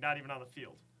was, like, not even on the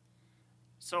field.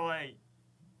 So, like,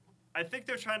 I think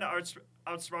they're trying to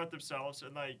outsmart themselves,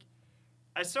 and, like,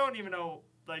 I still don't even know,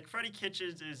 like, Freddie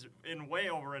Kitchens is way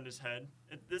over in his head.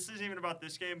 This isn't even about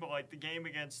this game, but, like, the game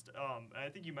against, I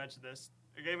think you mentioned this,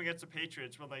 the game against the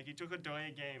Patriots, when, like, he took a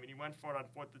delay game and he went for it on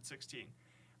 4th and 16.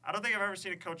 I don't think I've ever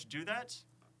seen a coach do that.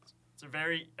 It's a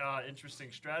very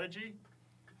interesting strategy.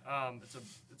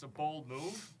 It's a bold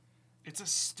move. It's a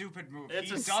stupid move. He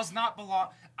does not belong.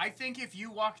 I think if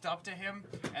you walked up to him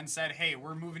and said, "Hey,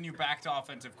 we're moving you back to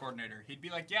offensive coordinator," he'd be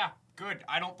like, "Yeah, good.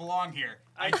 I don't belong here.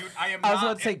 I am." I was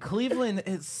about to say Cleveland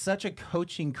is such a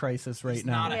coaching crisis right he's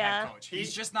now. not a Yeah. head coach.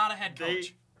 He's just not a head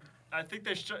coach. I think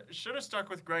they should have stuck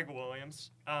with Greg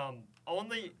Williams.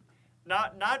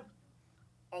 not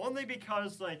only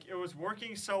because like it was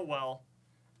working so well,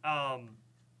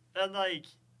 and like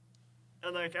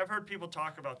I've heard people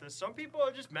talk about this. Some people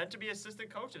are just meant to be assistant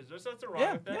coaches. There's nothing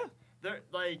wrong with that. Yeah. They're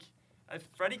like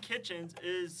Freddie Kitchens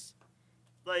is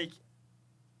like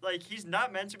he's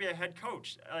not meant to be a head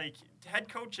coach. Like head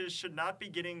coaches should not be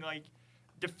getting like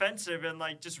defensive and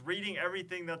like just reading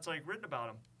everything that's like written about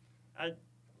him.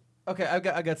 Okay, I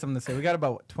got something to say. We got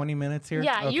about what, 20 minutes here.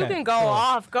 Yeah, you Okay, can go cool.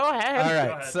 off. Go ahead. All Go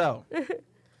right, ahead. so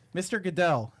Mr.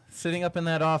 Goodell sitting up in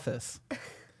that office.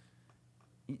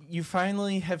 You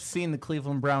finally have seen the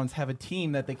Cleveland Browns have a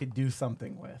team that they could do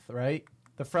something with, right?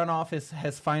 The front office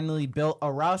has finally built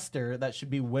a roster that should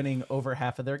be winning over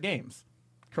half of their games.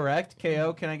 Correct?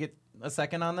 KO, can I get a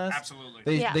second on this?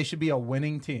 Absolutely. Yeah. They should be a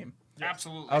winning team.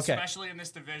 Absolutely. Okay. Especially in this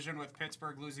division with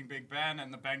Pittsburgh losing Big Ben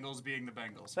and the Bengals being the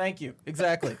Bengals. Thank you.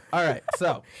 Exactly. All right.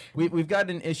 So we've got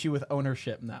an issue with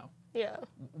ownership now. Yeah.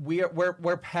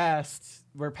 We're past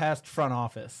front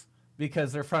office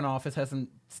because their front office hasn't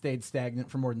stayed stagnant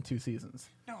for more than 2 seasons.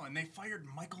 No, and they fired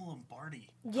Michael Lombardi.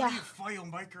 Yeah. How do you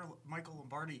fire Michael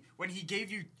Lombardi when he gave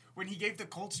the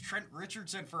Colts Trent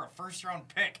Richardson for a first-round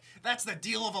pick? That's the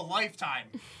deal of a lifetime.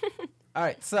 All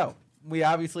right. So we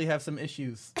obviously have some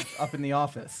issues up in the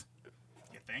office.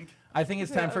 You think? I think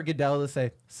it's time for Goodell to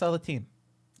say, sell the team.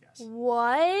 Yes.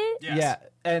 What? Yes. Yeah.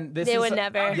 And this They is would I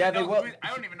never. don't Yeah, even they know will. I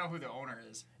don't even know who the owner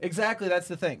is. Exactly. That's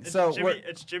the thing. It's So Jimmy,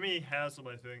 it's Jimmy Haslam,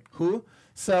 I think. Who?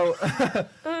 So,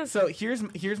 so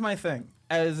here's my thing.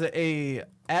 As a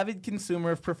avid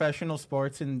consumer of professional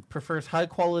sports and prefers high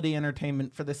quality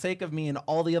entertainment for the sake of me and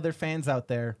all the other fans out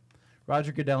there,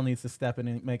 Roger Goodell needs to step in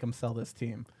and make him sell this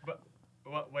team. But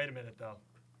wait a minute though.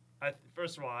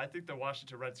 First of all, I think the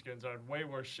Washington Redskins are in way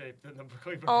worse shape than the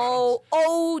Cleveland Browns.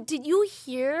 Oh, did you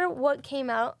hear what came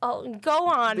out? Oh, go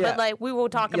on, Yeah. but like we will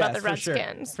talk about the Yes, for sure.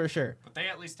 Redskins. For sure. But they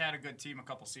at least had a good team a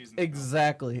couple seasons ago.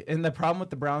 Exactly. And the problem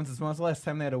with the Browns is when was the last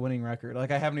time they had a winning record?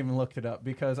 Like, I haven't even looked it up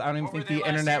because I don't even What were think they the last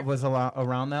internet year? was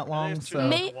around that long. have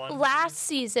So. two- Last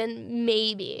season,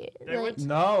 maybe. They Like- went to-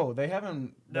 No, they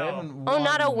haven't. No. They haven't oh,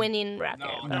 not a won. winning record.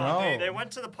 No, but- No. They went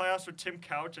to the playoffs with Tim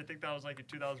Couch. I think that was like in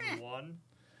 2001.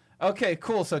 Okay,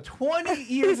 cool. So 20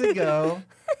 years ago,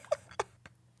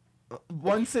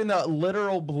 once in a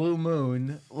literal blue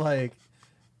moon, like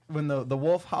when the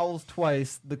wolf howls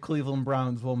twice, the Cleveland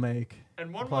Browns will make And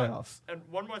the one more, playoffs. and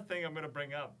one more thing I'm gonna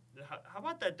bring up. How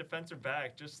about that defensive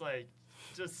back just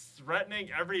threatening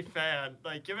every fan,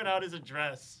 like giving out his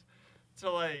address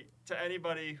to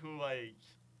anybody who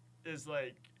is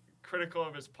critical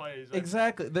of his plays. Like,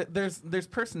 Exactly. There's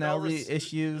personality res-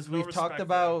 issues. there's no We've talked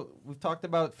respect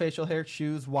about facial hair,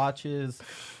 shoes, watches.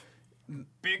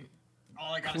 Big.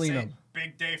 All I gotta Clean say, 'em.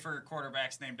 big day for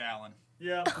quarterbacks named Allen.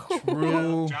 Yeah.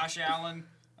 True. Josh Allen,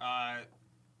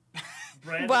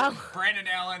 Brandon, Wow. Brandon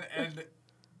Allen, and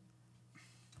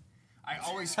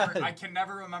I can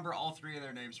never remember all 3 of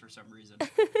their names for some reason.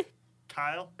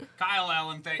 Kyle. Kyle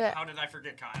Allen. Yeah. How did I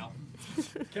forget Kyle?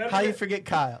 How you forget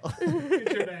Kyle?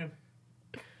 What's your name?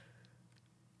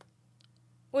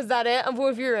 Was that it?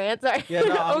 With your answer? Yeah,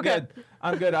 no, I'm Okay. good.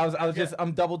 I'm good.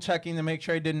 I'm double checking to make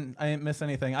sure I didn't miss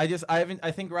anything. I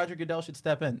think Roger Goodell should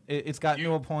step in. It's gotten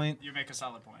to a point. You make a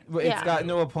solid point. It's Yeah. gotten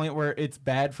to a point where it's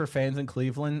bad for fans in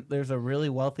Cleveland. There's a really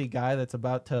wealthy guy that's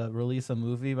about to release a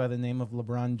movie by the name of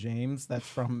LeBron James that's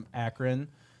from Akron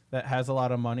that has a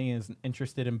lot of money and is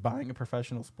interested in buying a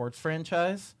professional sports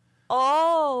franchise.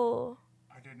 Oh.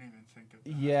 I didn't even think of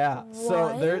that. Yeah.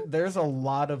 So What? there's a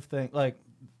lot of things like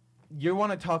you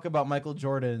want to talk about Michael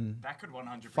Jordan That could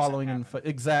 100% following in happen.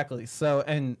 exactly. So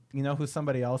and you know who's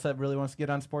somebody else that really wants to get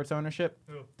on sports ownership?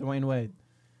 Who? Dwayne Wade.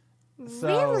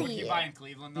 So Would he Really? buy in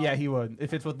Cleveland, though? yeah, he would.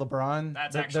 If it's with LeBron,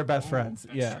 That's they're actually best ooh, friends.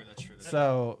 That's Yeah. True, that's true.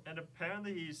 So And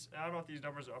apparently I don't know if these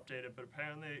numbers are updated, but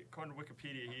apparently according to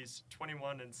Wikipedia, he's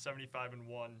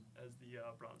 21-75-1 as the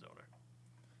Browns owner.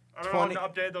 I don't know 20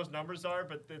 what the updated those numbers are,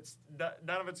 but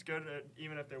none of it's good,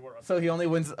 even if they were updated. so he only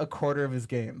wins a quarter of his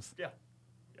games. Yeah.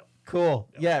 Cool.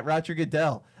 Yeah, Roger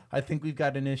Goodell. I think we've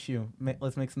got an issue.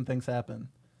 Let's make some things happen.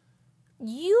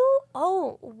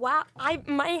 Oh, wow.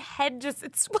 My head just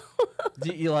exploded.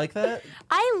 Do you like that?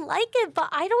 I like it, but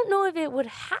I don't know if it would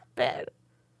happen.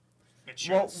 It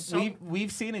should. Well,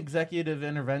 we've seen executive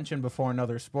intervention before in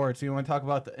other sports. You want to talk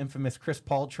about the infamous Chris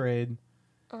Paul trade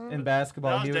in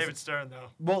basketball? That was He David Stern, though.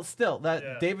 Well, still, that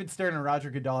Yeah. David Stern and Roger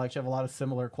Goodell actually have a lot of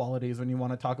similar qualities when you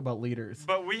want to talk about leaders.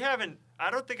 But we haven't.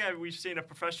 I don't think we've seen a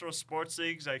professional sports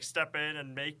leagues step in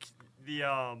and make the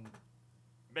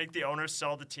owners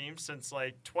sell the team since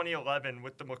 2011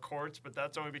 with the McCourts. But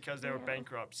that's only because they were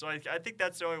bankrupt. So I think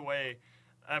that's the only way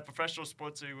a professional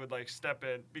sports league would like step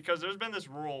in, because there's been this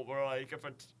rule where like if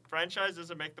a franchise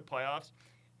doesn't make the playoffs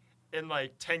in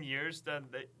like 10 years, then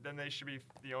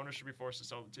the owner should be forced to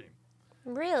sell the team.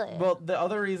 Really? Well, the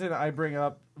other reason I bring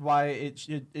up why it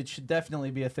should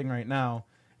definitely be a thing right now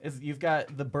is you've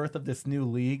got the birth of this new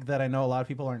league that I know a lot of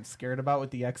people aren't scared about with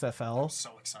the XFL. I'm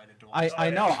so excited to watch. I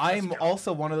know. I'm go.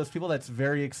 also one of those people that's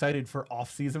very excited for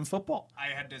off-season football. I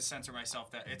had to censor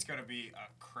myself that it's going to be a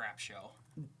crap show.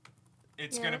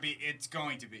 It's Yeah. going to be. It's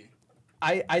going to be.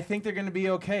 I think they're going to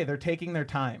be okay. They're taking their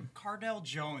time. Cardell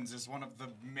Jones is one of the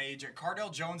major.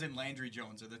 Cardell Jones and Landry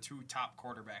Jones are the two top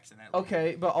quarterbacks in that league.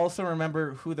 Okay, but also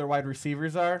remember who their wide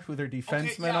receivers are, who their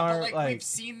defensemen Okay, yeah, are. but we've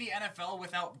seen the NFL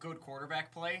without good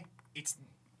quarterback play.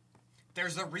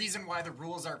 There's a reason why the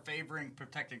rules are favoring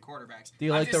protecting quarterbacks. do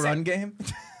you I'm like the just run saying- game?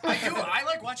 I do. I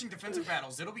like watching defensive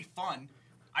battles. It'll be fun.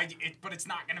 But it's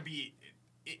not gonna be.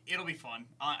 It'll be fun.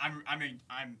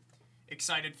 I'm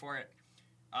excited for it.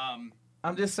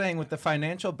 I'm just saying, with the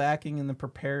financial backing and the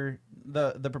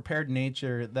prepared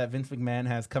nature that Vince McMahon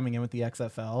has coming in with the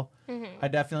XFL, I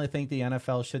definitely think the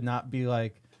NFL should not be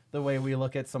like the way we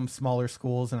look at some smaller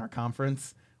schools in our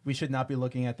conference. We should not be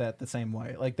looking at that the same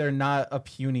way. Like, they're not a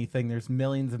puny thing. There's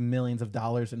millions and millions of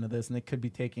dollars into this, and it could be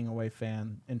taking away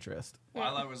fan interest.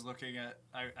 While I was looking at,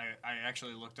 I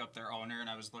actually looked up their owner, and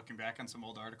I was looking back on some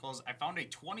old articles. I found a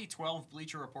 2012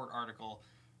 Bleacher Report article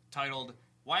titled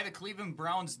 "Why the Cleveland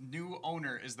Browns' New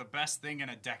Owner is the Best Thing in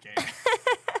a Decade."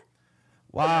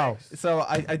 Wow. So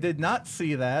I did not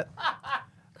see that,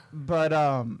 but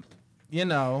you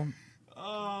know,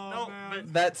 No,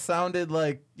 but that sounded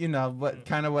like, you know,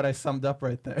 what I summed up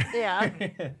right there. Yeah.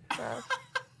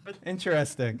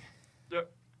 Interesting.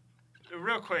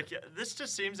 real quick, this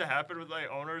just seems to happen with like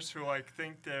owners who like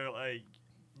think they're like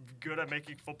good at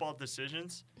making football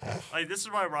decisions. Like this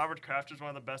is why Robert Kraft is one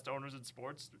of the best owners in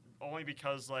sports, only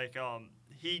because like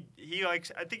he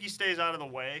likes, I think he stays out of the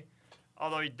way.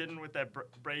 Although he didn't with that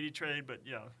Brady trade, but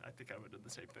you know, I think I would do the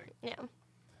same thing. Yeah.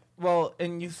 Well,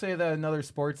 and you say that another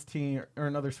sports team or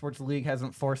another sports league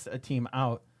hasn't forced a team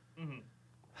out. Mm-hmm.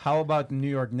 How about the New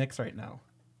York Knicks right now?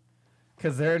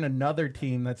 Because they're in another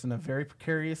team that's in a very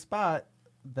precarious spot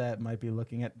that might be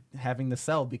looking at having to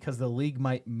sell because the league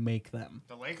might make them.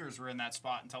 The Lakers were in that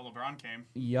spot until LeBron came.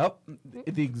 Yep,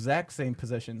 the exact same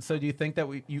position. So do you think that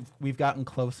we've gotten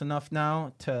close enough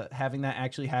now to having that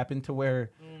actually happen to where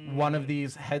one of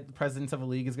these head presidents of a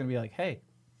league is going to be like, hey,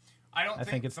 I don't I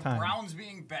think it's the time. Browns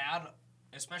being bad,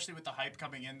 especially with the hype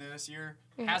coming into this year,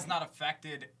 has not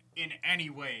affected in any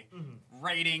way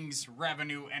ratings,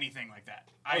 revenue, anything like that.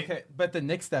 okay, but the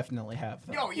Knicks definitely have.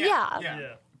 Though. Oh, yeah, Yeah. Yeah.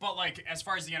 But, like, as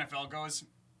far as the NFL goes,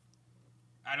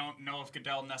 I don't know if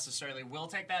Goodell necessarily will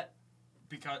take that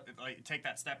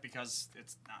step because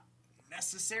it's not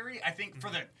necessary. I think for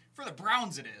the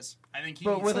Browns it is. I think he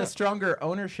But needs with to- a stronger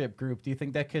ownership group, do you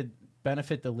think that could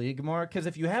benefit the league more? Because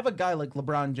if you have a guy like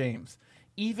LeBron James,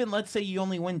 even let's say you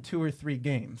only win 2 or 3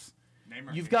 games, name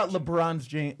you've got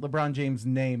recognition. LeBron James'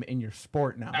 name in your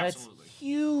sport now. Absolutely. That's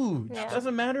huge. Yeah.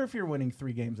 Doesn't matter if you're winning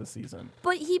 3 games a season.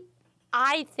 But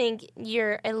I think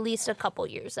you're at least a couple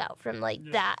years out from like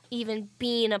that even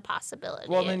being a possibility.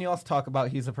 Well, then you also talk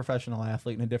about he's a professional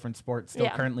athlete in a different sport, still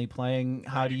Yeah. currently playing.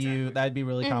 How do you? exactly. That'd be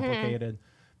really complicated.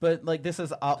 But like, this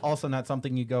is also not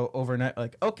something you go overnight.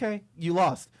 Like, okay, you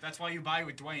lost. That's why you buy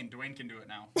with Dwayne. Dwayne can do it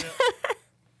now.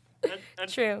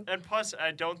 And, True. And plus,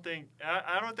 I don't think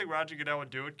Roger Goodell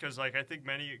would do it because, like, I think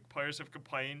many players have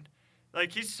complained.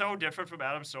 Like, he's so different from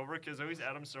Adam Silver because always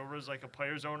Adam Silver is like a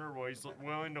player's owner where he's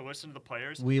willing to listen to the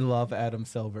players. We love Adam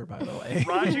Silver, by the way.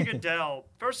 Roger Goodell,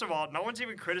 first of all, no one's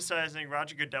even criticizing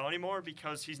Roger Goodell anymore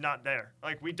because he's not there.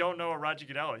 Like, we don't know what Roger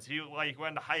Goodell is. He, like,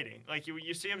 went into hiding. Like,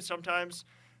 you see him sometimes,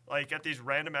 like, at these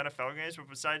random NFL games, but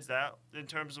besides that, in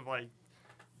terms of, like,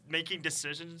 making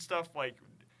decisions and stuff, I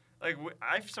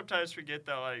sometimes forget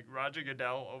that, like, Roger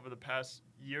Goodell over the past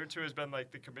year or two has been,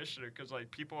 like, the commissioner because, like,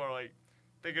 people are, like,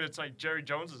 thinking it's, like, Jerry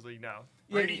Jones's league now.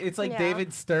 Yeah, it's like Yeah.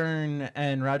 David Stern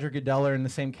and Roger Goodell are in the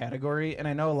same category, and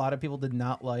I know a lot of people did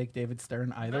not like David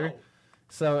Stern either. No.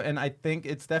 So, and I think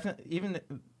it's definitely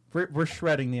we're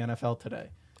shredding the NFL today.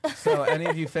 So, any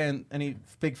of you any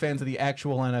big fans of the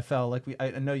actual NFL, like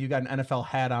I know you got an NFL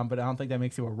hat on, but I don't think that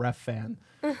makes you a ref fan.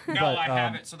 No, But, I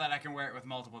have it so that I can wear it with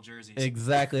multiple jerseys.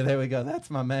 Exactly. There we go.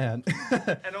 That's my man.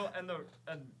 And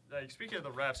like speaking of the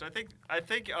refs, I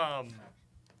think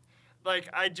like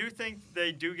I do think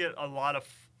they do get a lot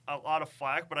of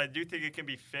flack, but I do think it can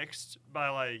be fixed by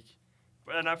like,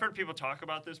 and I've heard people talk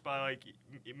about this by like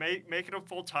making them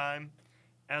full time,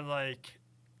 and like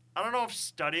I don't know if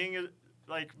studying it,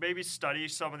 like maybe study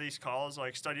some of these calls,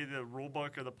 like study the rule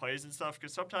book or the plays and stuff,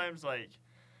 because sometimes like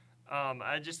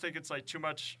I just think it's like too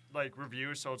much like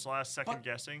review, so it's last second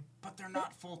guessing. But they're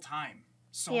not full time.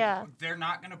 So Yeah. they're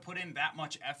not going to put in that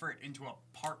much effort into a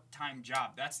part-time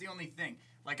job. That's the only thing.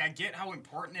 Like, I get how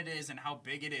important it is and how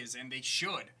big it is, and they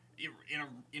should.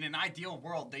 In an ideal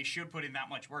world, they should put in that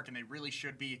much work, and they really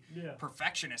should be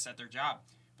perfectionists at their job.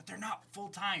 But they're not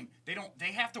full-time.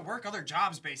 They have to work other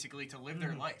jobs, basically, to live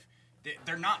their life.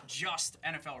 They're not just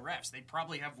NFL refs. They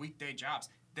probably have weekday jobs.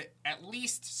 At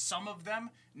least some of them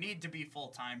need to be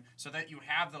full-time so that you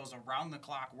have those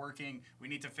around-the-clock working. We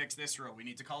need to fix this rule. We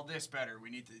need to call this better. We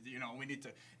need to,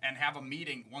 and have a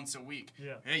meeting once a week.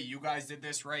 Yeah. Hey, you guys did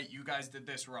this right. You guys did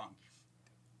this wrong.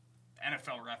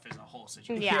 NFL ref is a whole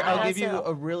situation. Yeah, Here, I'll that's give you it.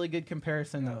 a really good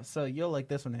comparison, though. So you'll like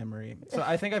this one, Anne-Marie. So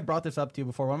I think I brought this up to you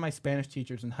before. One of my Spanish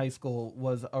teachers in high school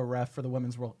was a ref for the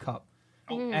Women's World Cup.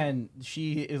 And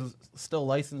she is still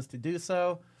licensed to do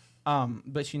so,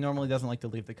 but she normally doesn't like to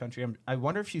leave the country. I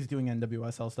wonder if she's doing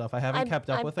NWSL stuff. I haven't kept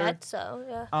up with her. I bet so,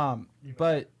 yeah.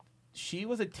 But she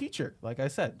was a teacher. Like I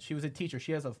said, she was a teacher.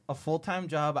 She has a full-time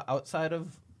job outside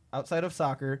of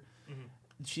soccer.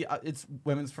 It's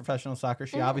women's professional soccer.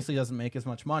 She obviously doesn't make as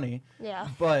much money. Yeah.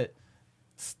 But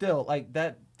still, like,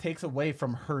 that takes away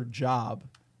from her job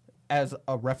as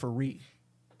a referee.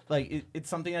 Like, it's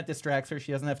something that distracts her.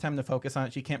 She doesn't have time to focus on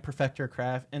it. She can't perfect her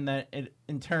craft. And that, it,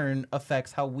 in turn,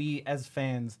 affects how we as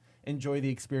fans enjoy the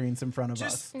experience in front of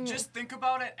us. Just think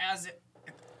about it as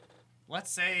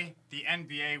let's say the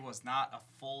NBA was not a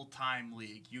full-time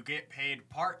league. You get paid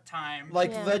part-time.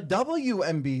 Like the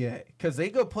WNBA, because they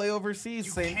go play overseas.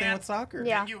 You Same thing can't- with soccer.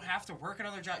 Yeah. Then you have to work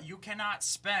another job. You cannot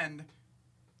spend,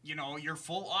 your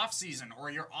full off season or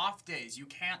your off days. You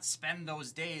can't spend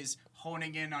those days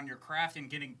honing in on your craft and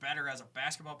getting better as a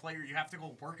basketball player. You have to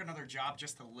go work another job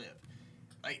just to live.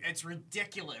 Like, it's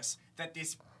ridiculous that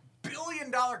this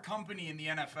billion-dollar company in the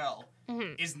NFL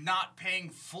is not paying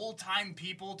full-time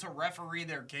people to referee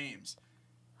their games.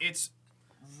 It's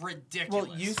ridiculous.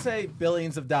 Well, you say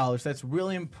billions of dollars. That's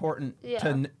really important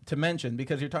to mention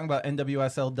because you're talking about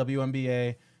NWSL,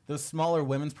 WNBA. Those smaller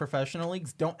women's professional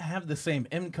leagues don't have the same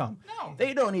income. No.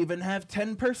 They don't even have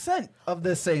 10% of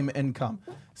the same income.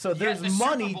 So there's the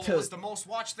money Super Bowl to is the most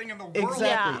watched thing in the world.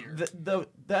 exactly. every year.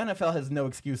 The NFL has no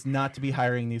excuse not to be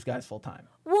hiring these guys full time.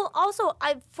 Well, also,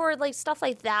 for like stuff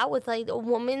like that with like a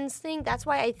women's thing, that's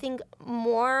why I think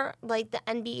more like the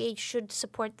NBA should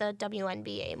support the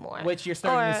WNBA more. Which you're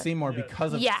starting Or- to see more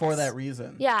because of Yes. for that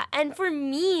reason. Yeah, and for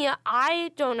me,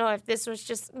 I don't know if this was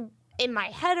just in my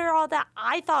head or all that.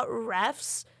 I thought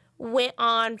refs went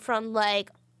on from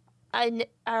like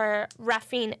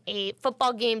reffing a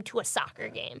football game to a soccer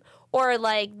game, or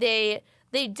like they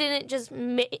didn't just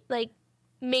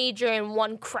major in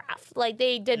one craft. Like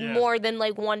they did more than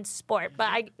like one sport.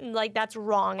 But that's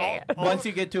wrong. Once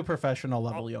you get to a professional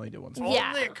level, you only do one sport.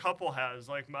 Yeah. Only a couple has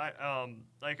like my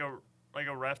like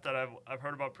a ref that I've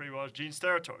heard about pretty well is Gene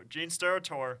Steratore. Gene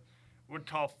Steratore would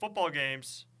call football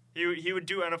games. He would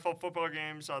do NFL football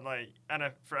games on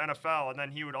for NFL, and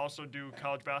then he would also do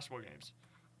college basketball games.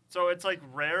 So it's like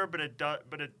rare, but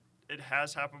it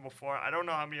has happened before. I don't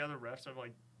know how many other refs have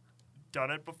like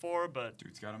done it before, but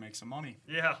Dude's got to make some money.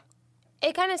 yeah.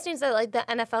 It kind of seems that like the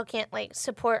NFL can't like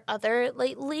support other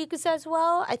like leagues as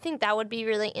well. I think that would be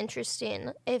really interesting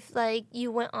if like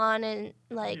you went on and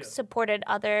like supported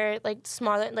other like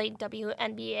smaller like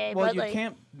WNBA. Well, but you like,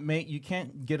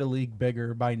 can't get a league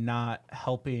bigger by not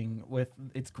helping with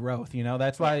its growth.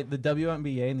 That's why the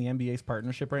WNBA and the NBA's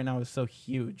partnership right now is so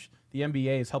huge. The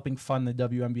NBA is helping fund the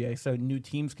WNBA so new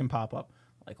teams can pop up,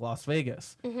 like Las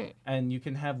Vegas, and you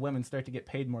can have women start to get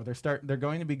paid more. They're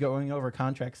going to be going over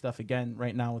contract stuff again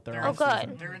right now with their Oh, offseason.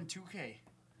 good. They're in 2K.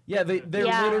 Yeah, they're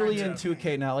Yeah. literally in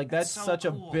 2K now. Like that's so such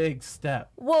cool. a big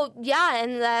step. Well, yeah,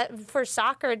 and that for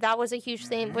soccer, that was a huge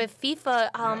thing with FIFA.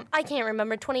 I can't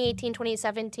remember 2018,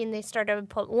 2017. They started to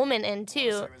put women in too.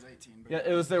 It was 18, but Yeah,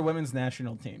 it was their women's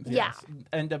national teams. Yeah. Yes.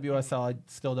 NWSL, I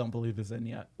still don't believe is in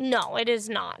yet. No, it is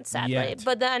not, sadly. Yet.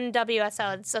 But the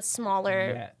NWSL, it's a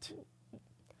smaller. Yet.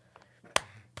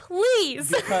 Please.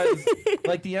 Because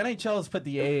like the NHL has put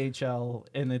the AHL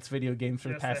in its video games for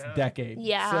the Yes, they past have. Yeah. decade.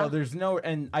 So there's no,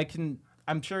 and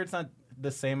I'm sure it's not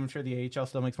the same. I'm sure the AHL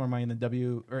still makes more money than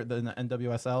the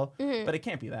NWSL, but it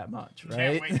can't be that much,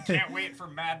 right? Can't wait for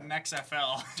Madden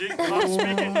XFL.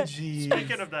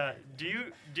 Speaking of that, do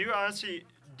you honestly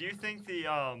think the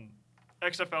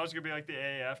XFL is gonna be like the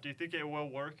AAF? Do you think it will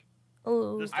work?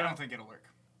 Ooh. This I time? don't think it'll work.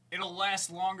 It'll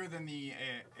last longer than the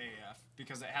AAF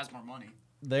because it has more money.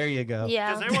 There you go.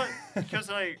 Yeah. Because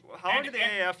how long did the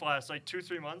AAF last? Like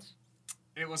 2-3 months?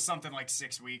 It was something like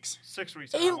 6 weeks. 6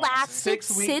 weeks. It lasted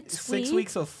 6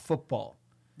 weeks of football.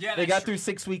 Yeah, They that's got true. through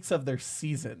 6 weeks of their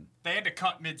season. They had to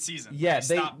cut mid-season. Yeah,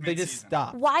 stopped they just mid-season.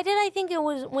 stopped. Why did I think it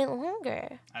went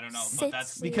longer? I don't know, but 6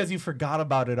 that's Because you forgot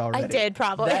about it already. I did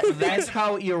probably. That's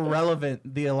how irrelevant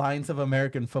the Alliance of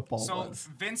American Football so. was.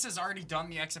 Vince has already done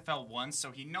the XFL once,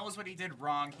 so he knows what he did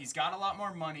wrong. He's got a lot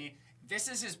more money. This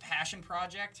is his passion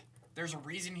project. There's a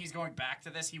reason he's going back to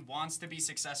this. He wants to be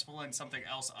successful in something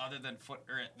else other than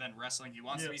than wrestling. He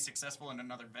wants to be successful in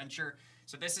another venture.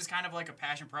 So this is kind of like a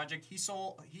passion project. He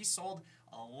sold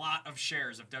a lot of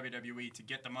shares of WWE to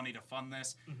get the money to fund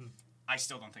this. I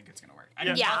still don't think it's going to work. I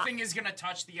mean, Yeah. nothing is going to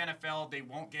touch the NFL. They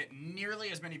won't get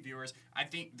nearly as many viewers. I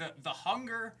think the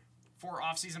hunger for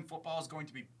off-season football is going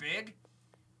to be big,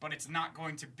 but it's not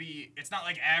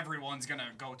like everyone's going to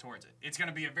go towards it. It's going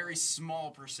to be a very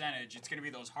small percentage. It's going to be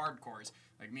those hardcores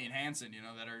like me and Hanson,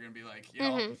 that are going to be like,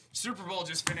 Super Bowl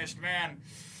just finished, man.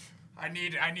 I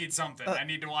need something. I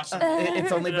need to watch something.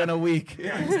 It's only been a week.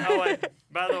 Oh, wait.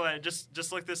 By the way,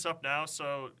 just look this up now.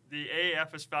 So the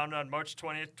AAF was founded on March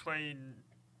 20th,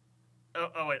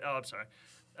 I'm sorry.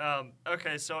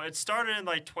 Okay, so it started in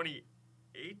like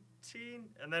 2018,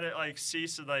 and then it like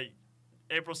ceased in like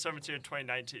April 17th,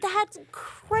 2019. That's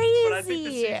crazy. But I think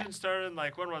the season started in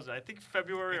like, when was it? I think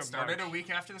February It or started March. a week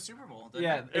after the Super Bowl. didn't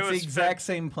Yeah, it? it's the was exact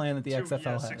same plan that the 6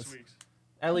 XFL has. weeks.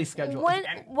 At least scheduled.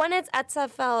 When is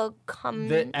XFL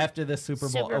come? After the Super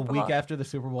Bowl, Super a week Bowl. after the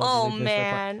Super Bowl. Oh, they released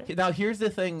their plan. man. Now here's the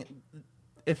thing: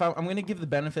 if I'm going to give the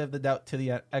benefit of the doubt to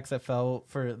the XFL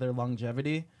for their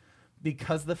longevity,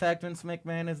 because the fact Vince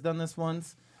McMahon has done this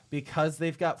once, because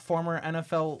they've got former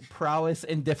NFL prowess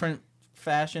in different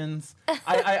fashions.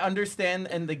 I understand,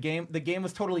 and the game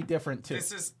was totally different too.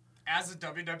 This is, as a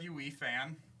WWE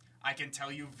fan, I can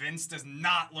tell you Vince does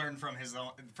not learn from his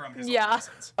own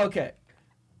lessons. Okay.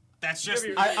 That's just.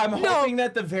 I'm hoping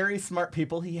that the very smart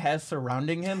people he has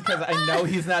surrounding him, because I know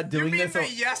he's not You doing mean this. the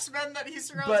yes men that he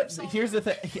surrounds But himself here's the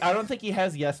thing: I don't think he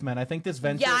has yes men. I think this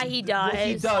venture. Yeah, he does. Well,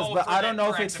 he does, Oh, but for I don't the-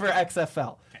 know for if it's for XFL.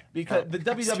 XFL because the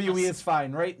WWE is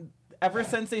fine, right? Ever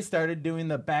since they started doing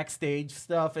the backstage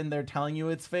stuff and they're telling you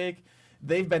it's fake,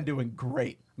 they've been doing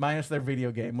great, minus their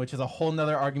video game, which is a whole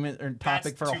nother argument or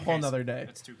topic for a whole nother day.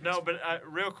 That's too No, but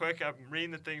real quick, I'm reading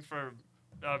the thing for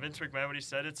Vince McMahon, what he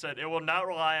said. It said, it will not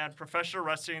rely on professional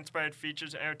wrestling-inspired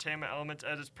features and entertainment elements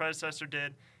as its predecessor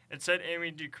did. Instead,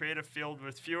 aiming to create a field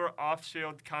with fewer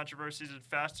off-field controversies and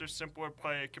faster, simpler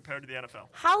play compared to the NFL.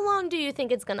 How long do you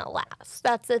think it's gonna last?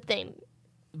 That's the thing.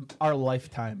 Our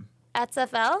lifetime.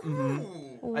 XFL.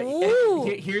 Ooh. Ooh.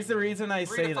 Here's the reason I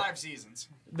 3 say to that. 5 seasons.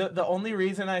 The only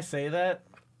reason I say that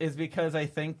is because I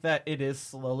think that it is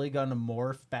slowly going to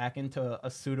morph back into a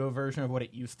pseudo version of what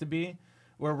it used to be,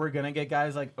 where we're going to get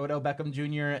guys like Odell Beckham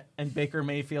Jr. and Baker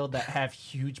Mayfield that have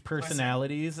huge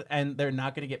personalities, and they're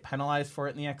not going to get penalized for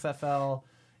it in the XFL.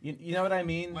 You know what I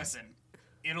mean? Listen,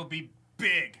 it'll be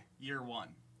big year 1.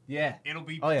 Yeah. It'll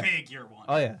be Oh, yeah. big year 1.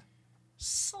 Oh, yeah.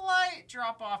 Slight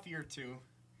drop off year 2.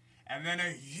 And then a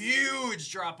huge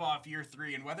drop off year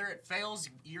 3. And whether it fails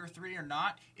year 3 or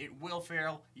not, it will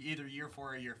fail either year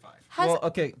 4 or year 5. Well,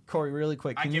 okay, Corey, really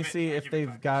quick. I Can you give it- see I if give it they've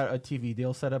 5. got a TV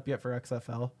deal set up yet for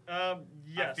XFL?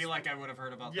 Yes. I feel like I would have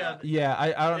heard about Yeah, that. Yeah,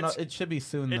 I don't know. It's- It should be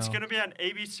soon, It's though. going to be on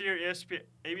ABC or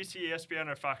ESPN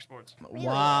or Fox Sports.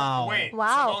 Wow. Wait,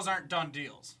 Wow. so those aren't done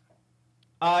deals.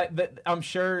 I'm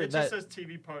sure It that... just says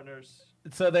TV partners.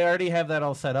 So they already have that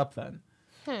all set up then.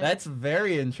 That's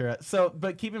very interesting. So,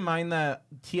 but keep in mind that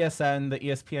TSN, the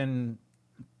ESPN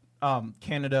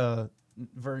Canada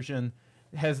version,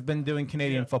 has been doing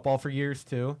Canadian football for years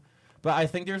too. But I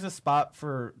think there's a spot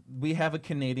we have a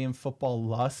Canadian football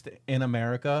lust in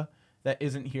America that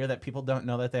isn't here that people don't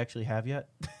know that they actually have yet.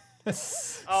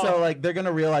 So like they're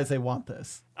gonna realize they want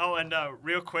this. Oh, and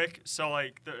real quick, so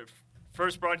like the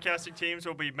first broadcasting teams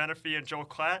will be Menifee and Joel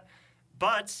Klatt,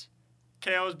 but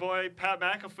KO's boy Pat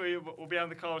McAfee will be on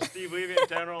the call with Steve Levy and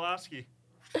Dan Orlovsky.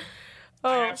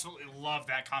 I absolutely love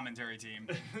that commentary team.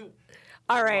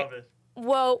 All right. Love it.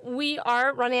 Well, we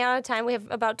are running out of time. We have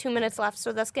about 2 minutes left,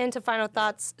 so let's get into final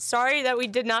thoughts. Sorry that we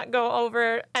did not go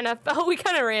over NFL. We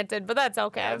kind of ranted, but that's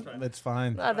okay. It's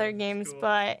fine. Other games, cool.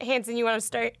 but Hanson, you want to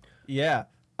start? Yeah.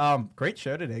 Great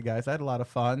show today, guys. I had a lot of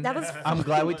fun. That was I'm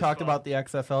glad we It was talked fun. about the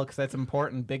XFL because that's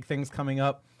important. Big things coming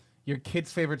up. Your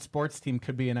kid's favorite sports team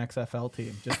could be an XFL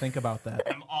team. Just think about that.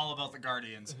 I'm all about the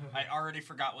Guardians. I already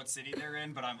forgot what city they're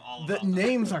in, but I'm all The about them.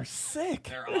 names are sick.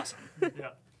 They're awesome. Yeah.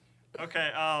 Okay.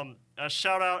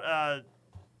 Shout out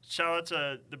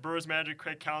to the Brewers manager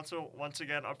Craig Counsell, once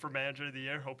again up for manager of the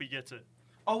year. Hope he gets it.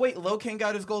 Oh wait, Locaine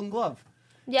got his Golden Glove.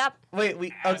 Yep. Wait,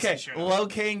 As he okay. should.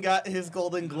 Locaine got his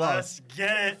Golden Glove. Let's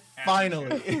get it.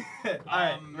 Finally. All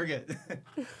right, Um, we're good.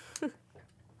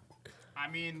 I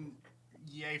mean,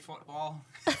 Yay football.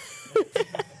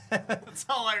 That's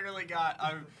all I really got.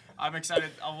 I'm excited.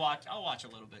 I'll watch a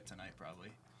little bit tonight probably.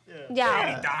 Yeah.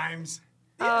 Danny Dimes.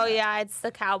 Oh yeah, it's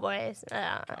the Cowboys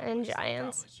and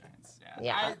Giants. Cowboys, Giants.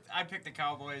 Yeah. I picked the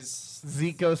Cowboys.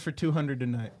 Zeke goes for 200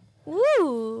 tonight.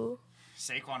 Woo.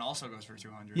 Saquon also goes for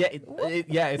 200.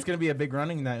 Yeah, it's gonna be a big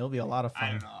running night. It'll be a lot of fun.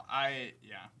 I don't know.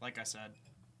 Like I said,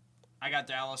 I got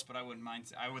Dallas, but I wouldn't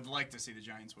mind. I would like to see the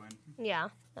Giants win. Yeah.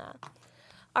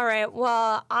 All right.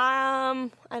 Well, I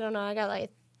don't know. I got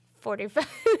like 45.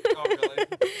 Oh,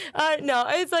 really? No,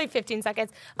 it's like 15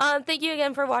 seconds. Thank you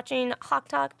again for watching Hawk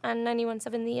Talk on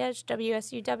 91.7 The Edge,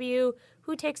 WSUW.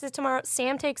 Who takes it tomorrow?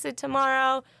 Sam takes it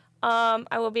tomorrow.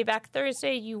 I will be back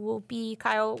Thursday.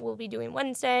 Kyle will be doing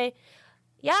Wednesday.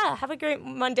 Yeah, have a great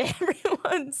Monday,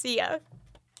 everyone. See ya.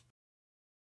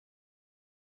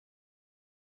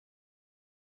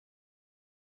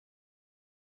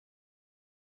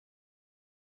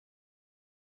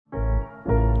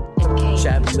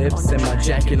 Chapped lips and my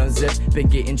jacket unzipped. Been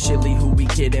getting chilly, who we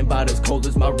kidding? About as cold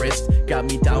as my wrist. Got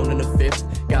me down in the fifth,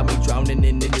 got me drowning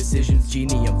in indecisions.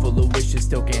 Genie, I'm full of wishes,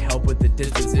 still can't help with the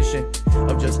disposition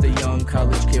of just a young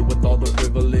college kid with all the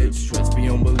privilege. Stress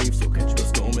beyond belief, so catch me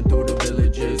storming through the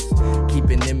villages.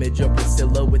 Keep an image of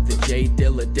Priscilla with the J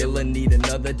Dilla. Dilla need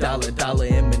another dollar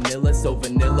in Manila. So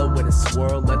vanilla with a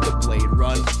swirl, let the blade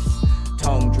run.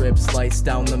 Tongue drip sliced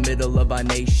down the middle of our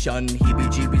nation.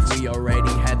 Heebie-jeebies, we already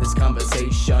had this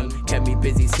conversation. Kept me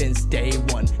busy since day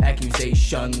one.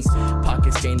 Accusations,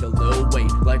 pockets gained a little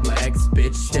weight like my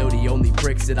ex-bitch. Still the only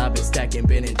bricks that I've been stacking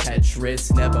been in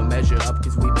Tetris. Never measure up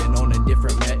cause we've been on a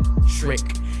different metric.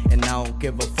 And I don't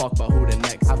give a fuck about who the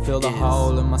next I feel the is.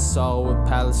 hole in my soul with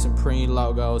Palace Supreme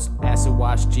logos. Acid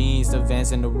wash jeans, the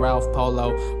Vans and the Ralph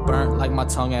Polo. Burnt like my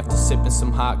tongue after sipping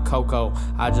some hot cocoa.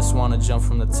 I just wanna jump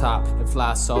from the top and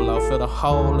fly solo. Feel the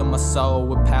hole in my soul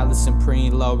with Palace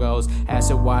Supreme logos.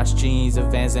 Acid wash jeans, the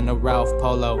Vans and the Ralph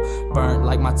Polo. Burnt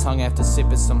like my tongue after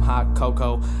sipping some hot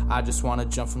cocoa. I just wanna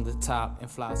jump from the top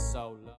and fly solo.